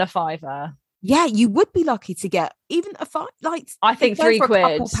get more than a £5. Yeah, you would be lucky to get even a £5. Like, I think £3. A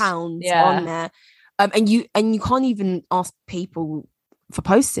couple pounds on there. And you can't even ask people for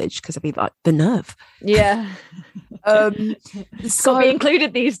postage because I'd be like, the nerve. Yeah. So be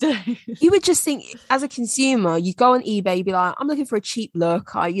included these days. You would just think, as a consumer, you go on eBay, be like, I'm looking for a cheap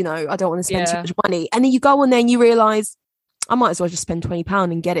look. I don't want to spend too much money. And then you go on there and you realize I might as well just spend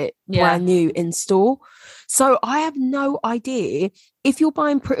 £20 and get it brand new in store. So I have no idea if you're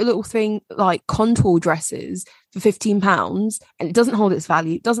buying Pretty Little Thing like contour dresses for £15 and it doesn't hold its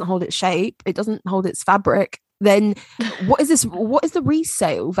value, it doesn't hold its shape, it doesn't hold its fabric, then what is this? What is the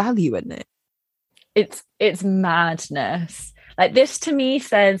resale value in it? It's madness. Like, this to me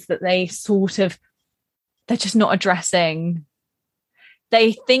says that they're just not addressing.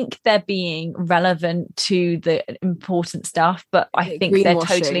 They think they're being relevant to the important stuff, but I think they're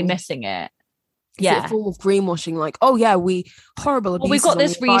totally missing it. Is it a form of greenwashing? Like, oh yeah, horrible abuses. Well, we've got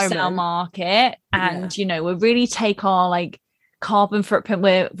this resale market, and we really take our like carbon footprint.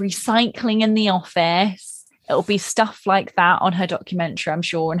 We're recycling in the office. It'll be stuff like that on her documentary, I'm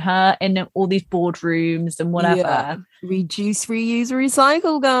sure, and her in all these boardrooms and whatever. Yeah. Reduce, reuse,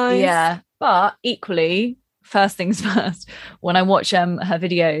 recycle, guys. Yeah, but equally, first things first, when I watch her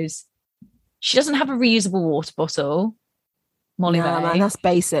videos, she doesn't have a reusable water bottle. Molly-Mae. Man, that's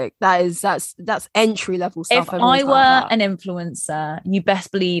basic. That's entry level stuff. If I were an influencer, you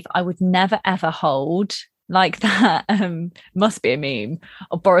best believe I would never ever hold like that. Must be a meme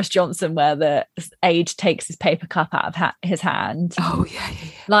of Boris Johnson where the aide takes his paper cup out of his hand. Oh yeah.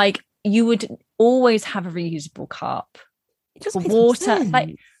 Like, you would always have a reusable cup for water.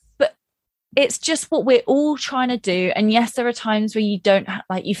 Like, but it's just what we're all trying to do. And yes, there are times where you don't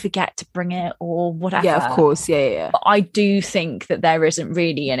you forget to bring it or whatever. Yeah, of course. Yeah. But I do think that there isn't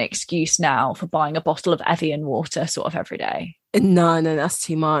really an excuse now for buying a bottle of Evian water sort of every day. No, that's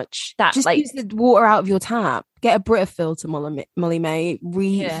too much. Just use the water out of your tap. Get a Brita filter, Molly-Mae.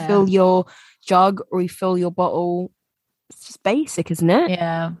 Refill your jug, refill your bottle. It's just basic, isn't it?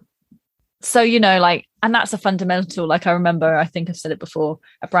 Yeah. So, and that's a fundamental, like, I remember, I think I've said it before,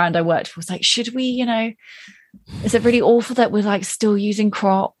 a brand I worked for was like, should we, is it really awful that we're like still using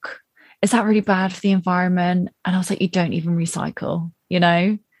Croc? Is that really bad for the environment? And I was like, you don't even recycle,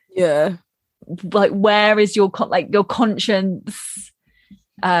 Yeah. Like, where is your conscience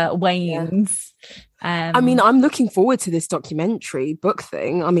wanes? I mean, I'm looking forward to this documentary book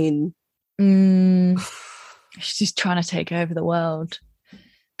thing. I mean, she's trying to take over the world.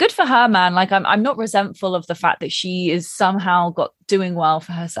 Good for her, man. Like, I'm not resentful of the fact that she is somehow doing well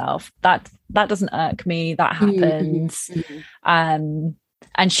for herself. That doesn't irk me. That happens. And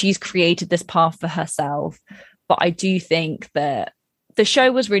she's created this path for herself. But I do think that the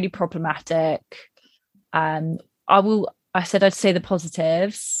show was really problematic. I said I'd say the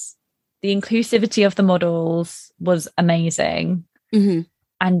positives. The inclusivity of the models was amazing.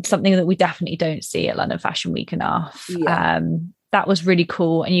 And something that we definitely don't see at London Fashion Week enough. Yeah. That was really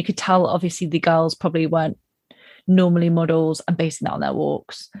cool. And you could tell, obviously, the girls probably weren't normally models and basing that on their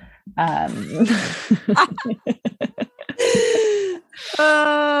walks.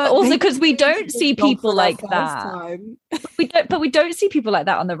 Also, because we don't see people like that. We don't see people like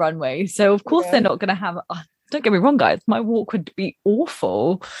that on the runway. So, of course, they're not going to have... don't get me wrong, guys. My walk would be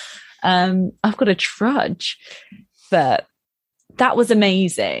awful. I've got to trudge. But that was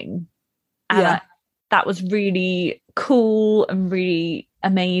amazing. And that was really cool and really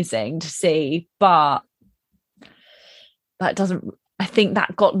amazing to see. But that doesn't... I think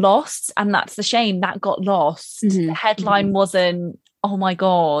that got lost, and that's the shame. That got lost. The headline wasn't, oh my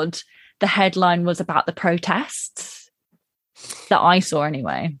God. The headline was about the protests that I saw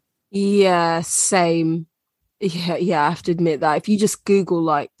anyway. Yeah, same. Yeah, I have to admit that. If you just Google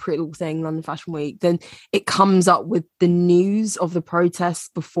like Pretty Little Thing, London Fashion Week, then it comes up with the news of the protests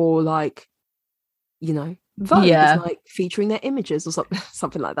before, like, Vogue is like featuring their images or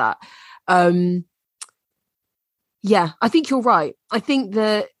something like that. Yeah, I think you're right. I think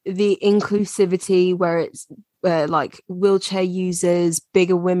the inclusivity where it's like wheelchair users,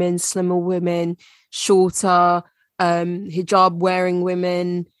 bigger women, slimmer women, shorter, hijab wearing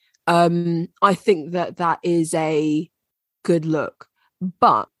women. I think that is a good look.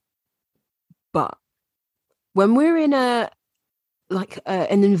 But when we're in an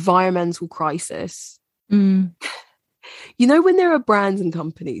environmental crisis, when there are brands and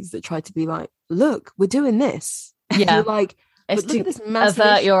companies that try to be like, look, we're doing this. Yeah. You're like, it's to this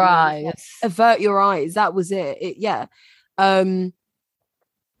avert your eyes. Avert your eyes. That was it.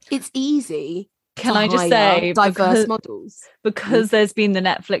 It's easy. Can I just say, diverse models? Because there's been the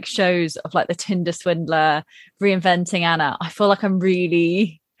Netflix shows of like the Tinder swindler, Reinventing Anna. I feel like I'm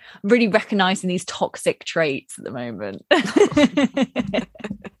really really recognizing these toxic traits at the moment.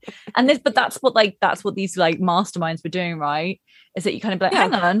 But that's what these like masterminds were doing, right? Is that you kind of be like,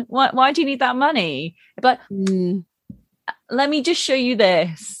 hang on, why do you need that money? But let me just show you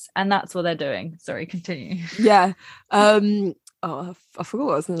this. And that's what they're doing. Sorry, continue. Yeah. I forgot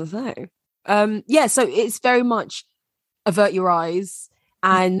what I was going to say. So it's very much avert your eyes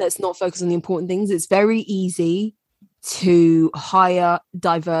and let's not focus on the important things. It's very easy to hire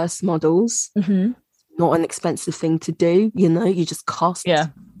diverse models. Mm-hmm. Not an expensive thing to do. You just cast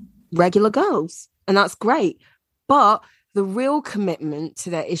regular girls and that's great. But the real commitment to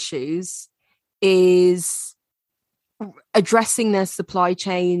their issues is addressing their supply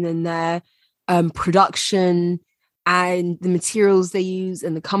chain and their production and the materials they use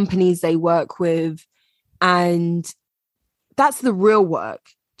and the companies they work with. And that's the real work.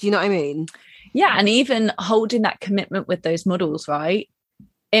 Do you know what I mean? Yeah. And even holding that commitment with those models, right?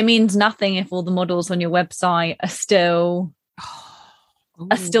 It means nothing if all the models on your website are still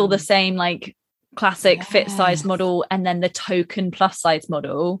the same, like classic fit size model and then the token plus size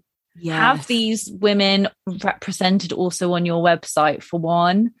model. Yes. Have these women represented also on your website for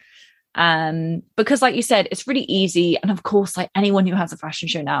one. Because like you said, it's really easy. And of course, like anyone who has a fashion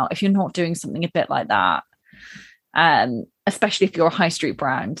show now, if you're not doing something a bit like that, especially if you're a high street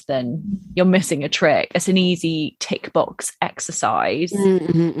brand, then you're missing a trick. It's an easy tick box exercise.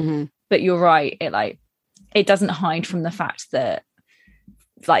 But you're right. It doesn't hide from the fact that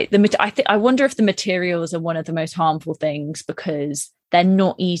I wonder if the materials are one of the most harmful things because they're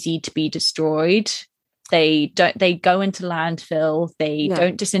not easy to be destroyed. They go into landfill. They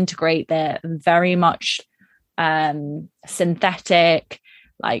don't disintegrate. They're very much synthetic,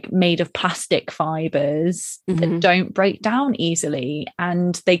 like made of plastic fibers that don't break down easily.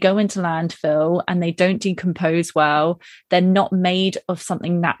 And they go into landfill and they don't decompose well. They're not made of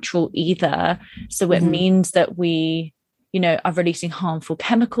something natural either. So it means that we, are releasing harmful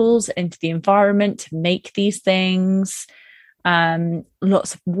chemicals into the environment to make these things.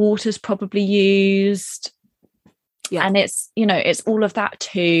 Lots of water's probably used. Yeah. And it's all of that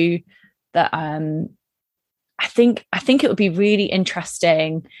too that I think it would be really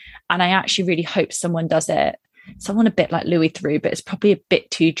interesting, and I actually really hope someone does it. Someone a bit like Louis Theroux, but it's probably a bit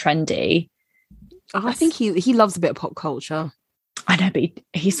too trendy. I think he loves a bit of pop culture. I know, but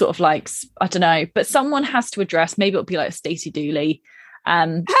he sort of likes, I don't know, but someone has to address, maybe it'll be like Stacey Dooley.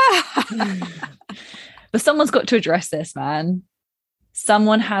 But someone's got to address this, man.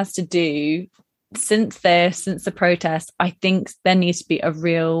 Someone has to do, since the protest, I think there needs to be a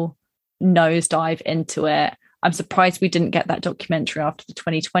real nosedive into it. I'm surprised we didn't get that documentary after the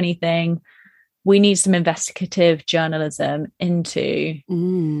 2020 thing. We need some investigative journalism into...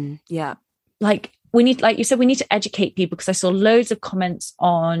 we need, like you said, we need to educate people, because I saw loads of comments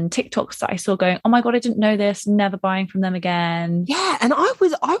on TikToks that I saw going, oh my God, I didn't know this, never buying from them again. Yeah, and I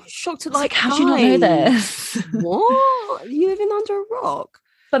was shocked at like, how do you not know this? What? Are you living under a rock?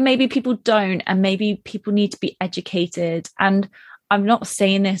 But maybe people don't, and maybe people need to be educated. And I'm not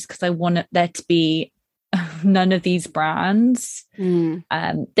saying this because I want there to be none of these brands.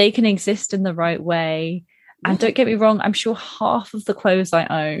 They can exist in the right way. And don't get me wrong, I'm sure half of the clothes I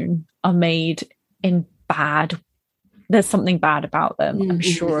own are made in there's something bad about them. I'm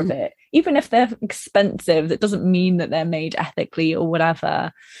sure of it. Even if they're expensive, that doesn't mean that they're made ethically or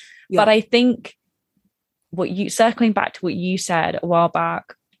whatever. But I think circling back to what you said a while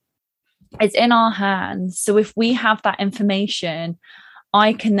back, it's in our hands. So if we have that information,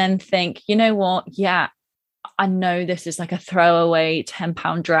 I can then think, you know what? Yeah, I know this is like a throwaway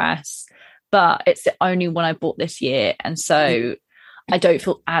 £10 dress, but it's the only one I bought this year. And so I don't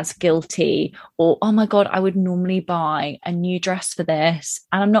feel as guilty, or, oh my God, I would normally buy a new dress for this,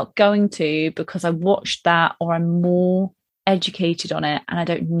 and I'm not going to because I watched that, or I'm more educated on it and I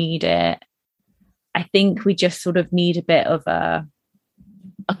don't need it. I think we just sort of need a bit of a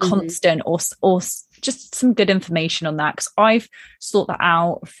constant or just some good information on that, because I've sought that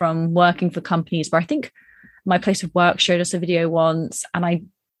out from working for companies where I think my place of work showed us a video once, and I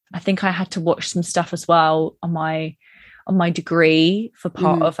think I had to watch some stuff as well on my degree for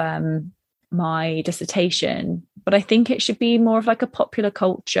part of my dissertation. But I think it should be more of like a popular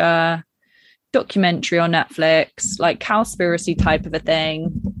culture documentary on Netflix, like Cowspiracy type of a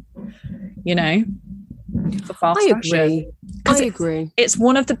thing, for fast fashion. I agree. It's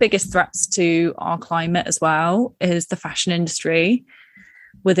one of the biggest threats to our climate as well, is the fashion industry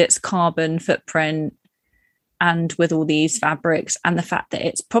with its carbon footprint and with all these fabrics, and the fact that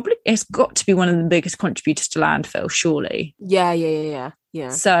it's got to be one of the biggest contributors to landfill, surely. Yeah.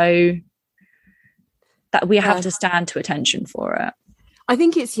 So that we have to stand to attention for it. I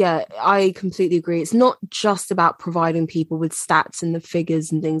think I completely agree. It's not just about providing people with stats and the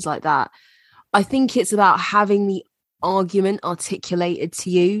figures and things like that. I think it's about having the argument articulated to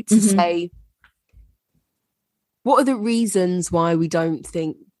you to say, what are the reasons why we don't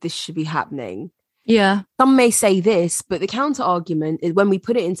think this should be happening? Yeah. Some may say this, but the counter argument is, when we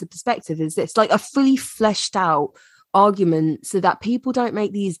put it into perspective, is this, like a fully fleshed out argument so that people don't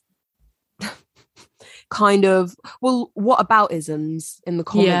make these kind of, well, what about isms in the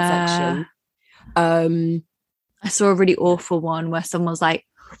comment section. I saw a really awful one where someone was like,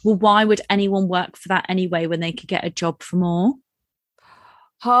 well, why would anyone work for that anyway when they could get a job for more?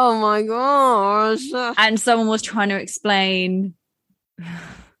 Oh my gosh. And someone was trying to explain,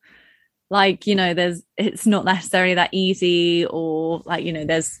 like, you know, it's not necessarily that easy, or like, you know,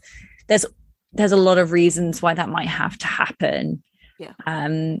 there's a lot of reasons why that might have to happen. Yeah.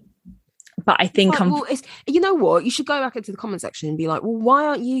 But I think you know what? You should go back into the comment section and be like, well, why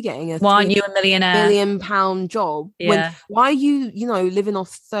aren't you getting why aren't you a millionaire? £1 million job? Yeah. Why are you, living off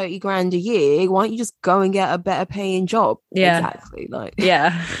 30 grand a year? Why don't you just go and get a better paying job? Yeah. Exactly.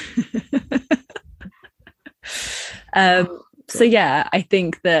 Yeah. So yeah, I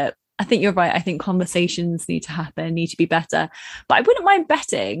think you're right. I think conversations need to happen, need to be better. But I wouldn't mind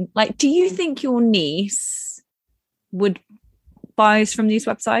betting. Like, do you think your niece would buy from these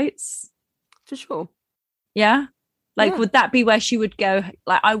websites? For sure. Yeah. Like, would that be where she would go?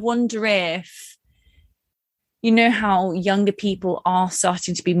 Like, I wonder if, you know, how younger people are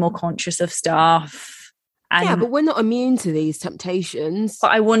starting to be more conscious of stuff. And, but we're not immune to these temptations.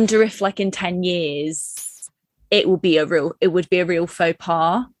 But I wonder if, like, in 10 years, it would be a real faux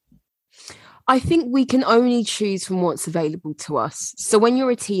pas. I think we can only choose from what's available to us. So when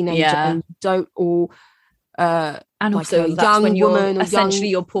you're a teenager and you don't all and like also a that's young when you're woman or essentially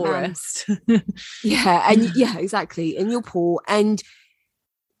young you're poorest. Exactly, and you're poor, and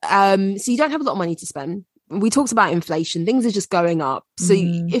so you don't have a lot of money to spend. We talked about inflation, things are just going up, so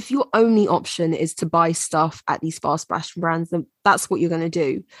if your only option is to buy stuff at these fast fashion brands, then that's what you're going to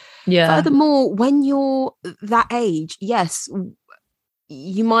do. Furthermore, when you're that age, yes,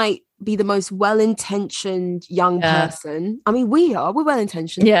 you might be the most well-intentioned young person. I mean, we're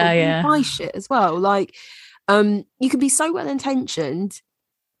well-intentioned. We buy shit as well. Like, you can be so well-intentioned,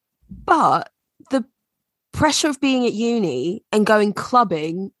 but the pressure of being at uni and going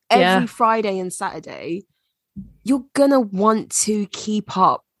clubbing every Friday and Saturday, you're gonna want to keep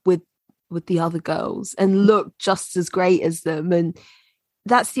up with the other girls and look just as great as them, and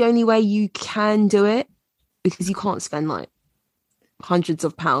that's the only way you can do it, because you can't spend like hundreds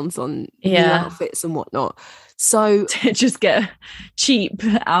of pounds on new outfits and whatnot. So to just get cheap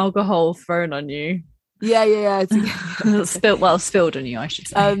alcohol thrown on you. Spilled on you, I should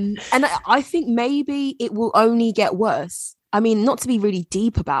say. And I think maybe it will only get worse. I mean, not to be really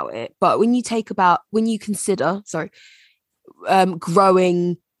deep about it, but when you consider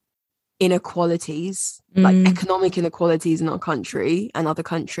growing inequalities, like economic inequalities in our country and other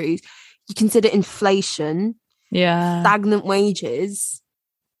countries, you consider inflation, stagnant wages,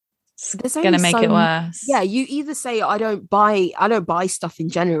 it's going to make it worse. You either say I don't buy stuff in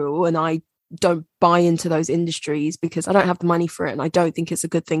general, and I don't buy into those industries because I don't have the money for it and I don't think it's a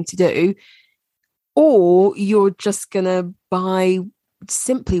good thing to do, or you're just going to buy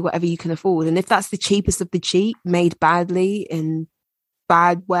simply whatever you can afford. And if that's the cheapest of the cheap, made badly in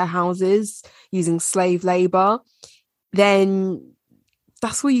bad warehouses using slave labor, then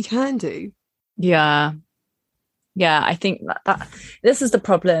that's what you can do. I think that this is the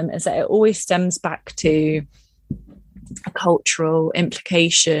problem, is that it always stems back to a cultural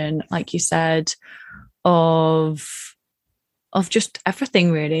implication, like you said, of just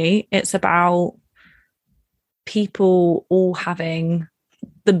everything, really. It's about people all having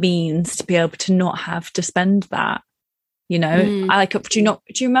the means to be able to not have to spend that, you know. Do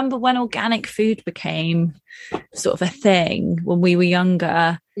you remember when organic food became sort of a thing when we were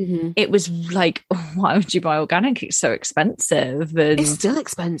younger? It was like, oh, why would you buy organic? It's so expensive. And it's still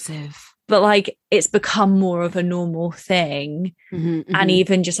expensive, but like, it's become more of a normal thing. And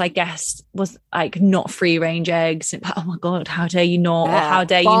even just, I guess, was like not free range eggs. Oh my God, how dare you not? Or how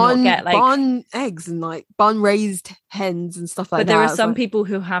dare you not get like bun eggs and like bun raised hens and stuff like that. But there are some people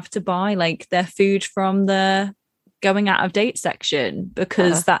who have to buy like their food from the going out of date section,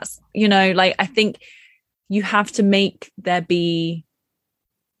 because that's, you know, like, I think you have to make there be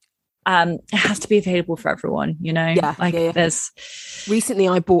it has to be available for everyone, you know? There's recently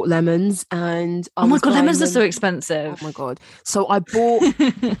I bought lemons and oh my god, lemons are so expensive. Oh my god. So I bought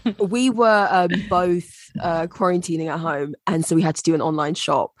we were both quarantining at home, and so we had to do an online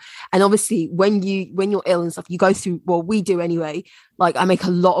shop. And obviously when you're ill and stuff, you go through, well, we do anyway, like I make a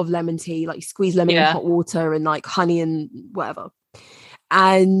lot of lemon tea, like you squeeze lemon in hot water and like honey and whatever.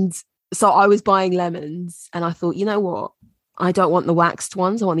 And so I was buying lemons and I thought, you know what? I don't want the waxed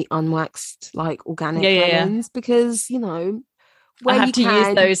ones. I want the unwaxed, like organic lemons, because, you know, I have to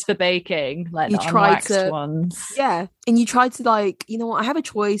use those for baking, like the unwaxed ones. Yeah. And you try to like, you know what, I have a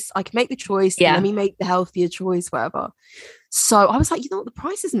choice. I can make the choice. Yeah. Let me make the healthier choice, whatever. So I was like, you know what, the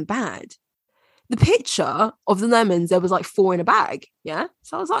price isn't bad. The picture of the lemons, there was like 4 in a bag. Yeah.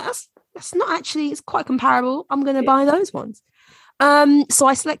 So I was like, that's not actually, it's quite comparable. I'm going to buy those ones. So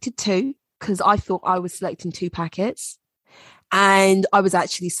I selected 2 because I thought I was selecting 2 packets. And I was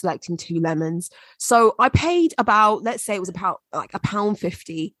actually selecting 2 lemons. So I paid about, let's say it was about like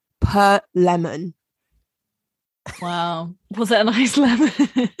 £1.50 per lemon. Wow. Was it a nice lemon?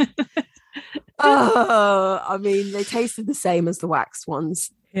 I mean, they tasted the same as the waxed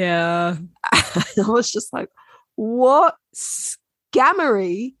ones. Yeah. And I was just like, what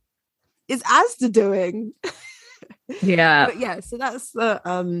scammery is Asda doing? Yeah. But yeah, so that's the,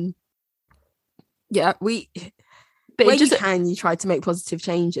 But when you try to make positive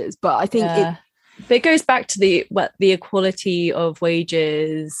changes, but I think but it goes back to the equality of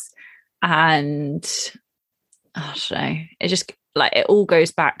wages, and I don't know, it just like it all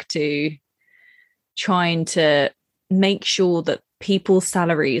goes back to trying to make sure that people's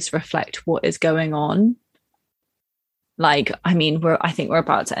salaries reflect what is going on. Like, I mean, I think we're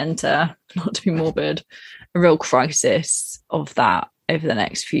about to enter, not to be morbid, a real crisis of that over the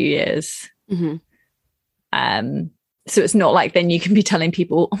next few years. Mm-hmm. So it's not like then you can be telling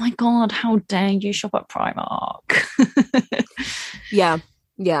people, oh my God, how dare you shop at Primark? Yeah.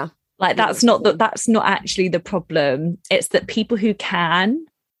 Like that's not actually the problem. It's that people who can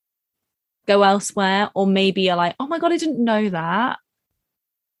go elsewhere, or maybe are like, oh my God, I didn't know that.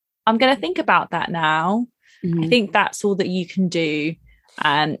 I'm going to think about that now. Mm-hmm. I think that's all that you can do.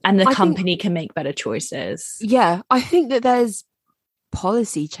 And the company can make better choices. Yeah. I think that there's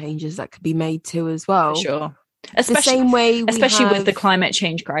policy changes that could be made too as well. For sure. Especially, the same way with the climate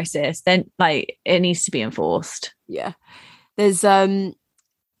change crisis, then like it needs to be enforced. Yeah. There's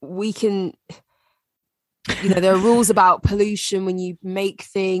we can, you know, there are rules about pollution when you make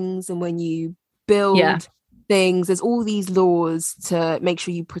things and when you build things. There's all these laws to make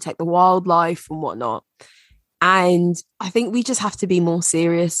sure you protect the wildlife and whatnot. And I think we just have to be more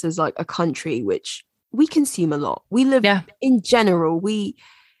serious as like a country, which we consume a lot. We live in general, we,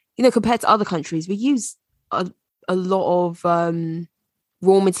 you know, compared to other countries, we use a lot of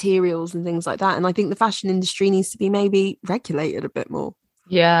raw materials and things like that. And I think the fashion industry needs to be maybe regulated a bit more.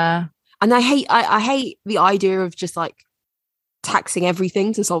 Yeah. And I hate the idea of just like taxing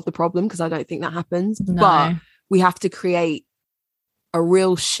everything to solve the problem, because I don't think that happens. No. But we have to create a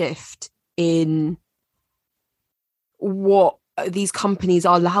real shift in what these companies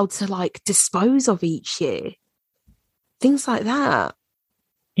are allowed to like dispose of each year. Things like that.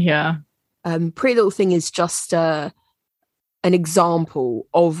 Yeah. Pretty Little Thing is just an example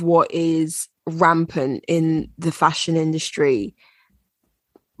of what is rampant in the fashion industry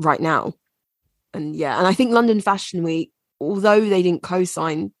right now. And I think London Fashion Week, although they didn't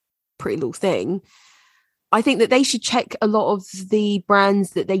co-sign Pretty Little Thing, I think that they should check a lot of the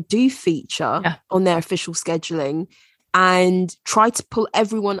brands that they do feature on their official scheduling and try to pull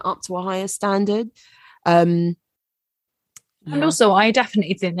everyone up to a higher standard. And also, I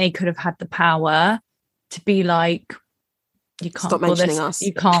definitely think they could have had the power to be like, you can't stop mentioning us.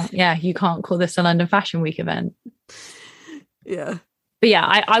 You can't call this a London Fashion Week event. Yeah. But yeah,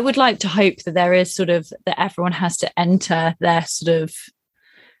 I would like to hope that there is sort of, that everyone has to enter their sort of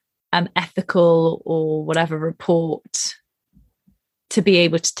ethical or whatever report to be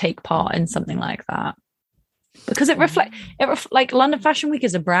able to take part in something like that. Because it reflects, like London Fashion Week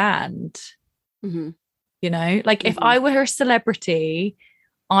is a brand. Mm-hmm. You know, like if I were a celebrity,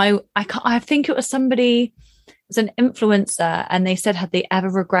 I think it was somebody, it was an influencer, and they said, had they ever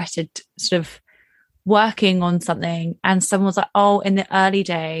regretted sort of working on something? And someone was like, oh, in the early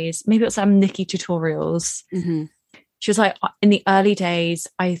days, maybe it was some Nikki Tutorials. Mm-hmm. She was like, in the early days,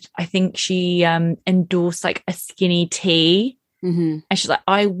 I think she endorsed like a skinny tea. Mm-hmm. And she's like,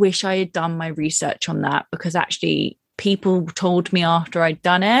 I wish I had done my research on that, because actually people told me after I'd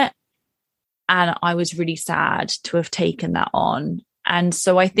done it, and I was really sad to have taken that on. And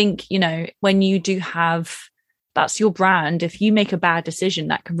so I think, you know, when you do have that's your brand. If you make a bad decision,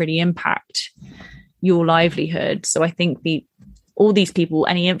 that can really impact your livelihood. So I think all these people,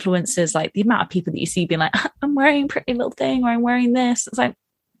 any influencers, like the amount of people that you see being like, I'm wearing Pretty Little Thing, or I'm wearing this. It's like,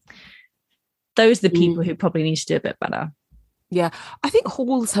 those are the people who probably need to do a bit better. Yeah. I think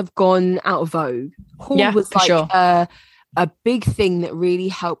hauls have gone out of vogue. Haul was like a big thing that really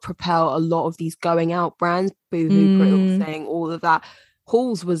helped propel a lot of these going out brands, Boohoo, Pretty Little Thing, all of that.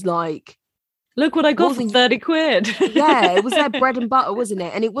 Hauls was like, look what I got for 30 quid. Yeah, it was their bread and butter, wasn't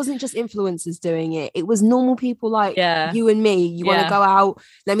it? And it wasn't just influencers doing it. It was normal people like you and me. You want to go out,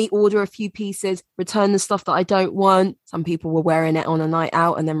 let me order a few pieces, return the stuff that I don't want. Some people were wearing it on a night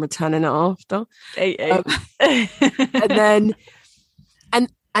out and then returning it after. And then, and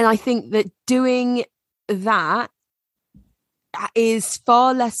I think that doing that is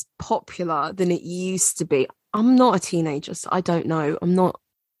far less popular than it used to be. I'm not a teenager, so I don't know. I'm not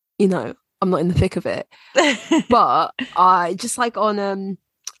in the thick of it. But I just like on I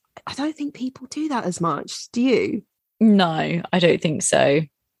don't think people do that as much. Do you? No, I don't think so.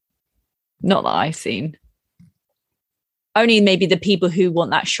 Not that I've seen. Only maybe the people who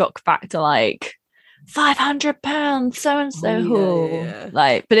want that shock factor, like £500, so and so.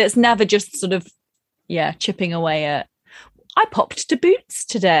 Like, but it's never just sort of chipping away at. I popped to Boots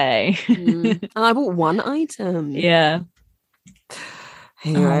today. And I bought one item. Yeah.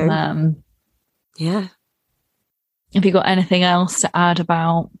 Anyway. Yeah. Have you got anything else to add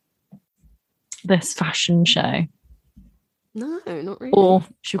about this fashion show? No, not really. Or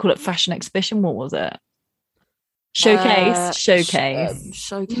should we call it fashion exhibition? What was it? Showcase.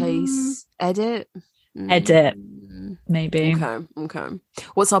 Showcase. Edit. Edit. Maybe. Okay.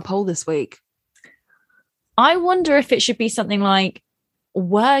 What's our poll this week? I wonder if it should be something like,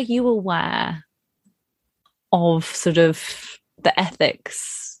 were you aware of sort of the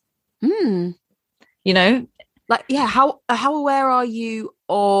ethics? You know, like, how aware are you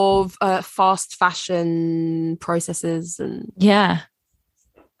of fast fashion processes? And that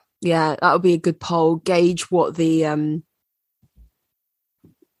would be a good poll. Gauge what the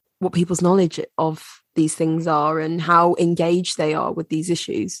what people's knowledge of these things are and how engaged they are with these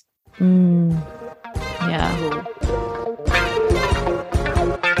issues.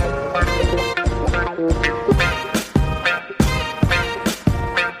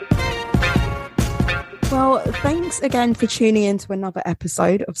 Well, thanks again for tuning in to another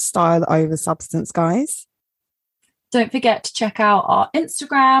episode of Style Over Substance, guys. Don't forget to check out our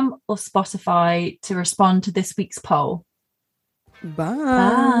Instagram or Spotify to respond to this week's poll.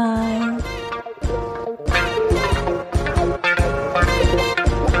 Bye.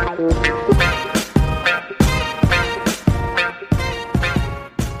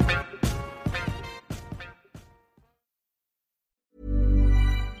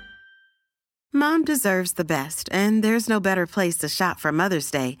 Mom deserves the best, and there's no better place to shop for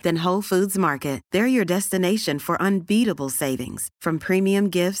Mother's Day than Whole Foods Market. They're your destination for unbeatable savings, from premium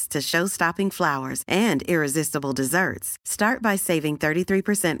gifts to show-stopping flowers and irresistible desserts. Start by saving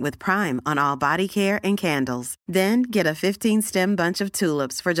 33% with Prime on all body care and candles. Then get a 15-stem bunch of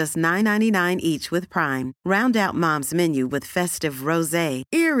tulips for just $9.99 each with Prime. Round out Mom's menu with festive rosé,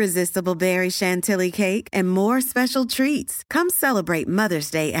 irresistible berry chantilly cake, and more special treats. Come celebrate Mother's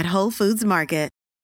Day at Whole Foods Market.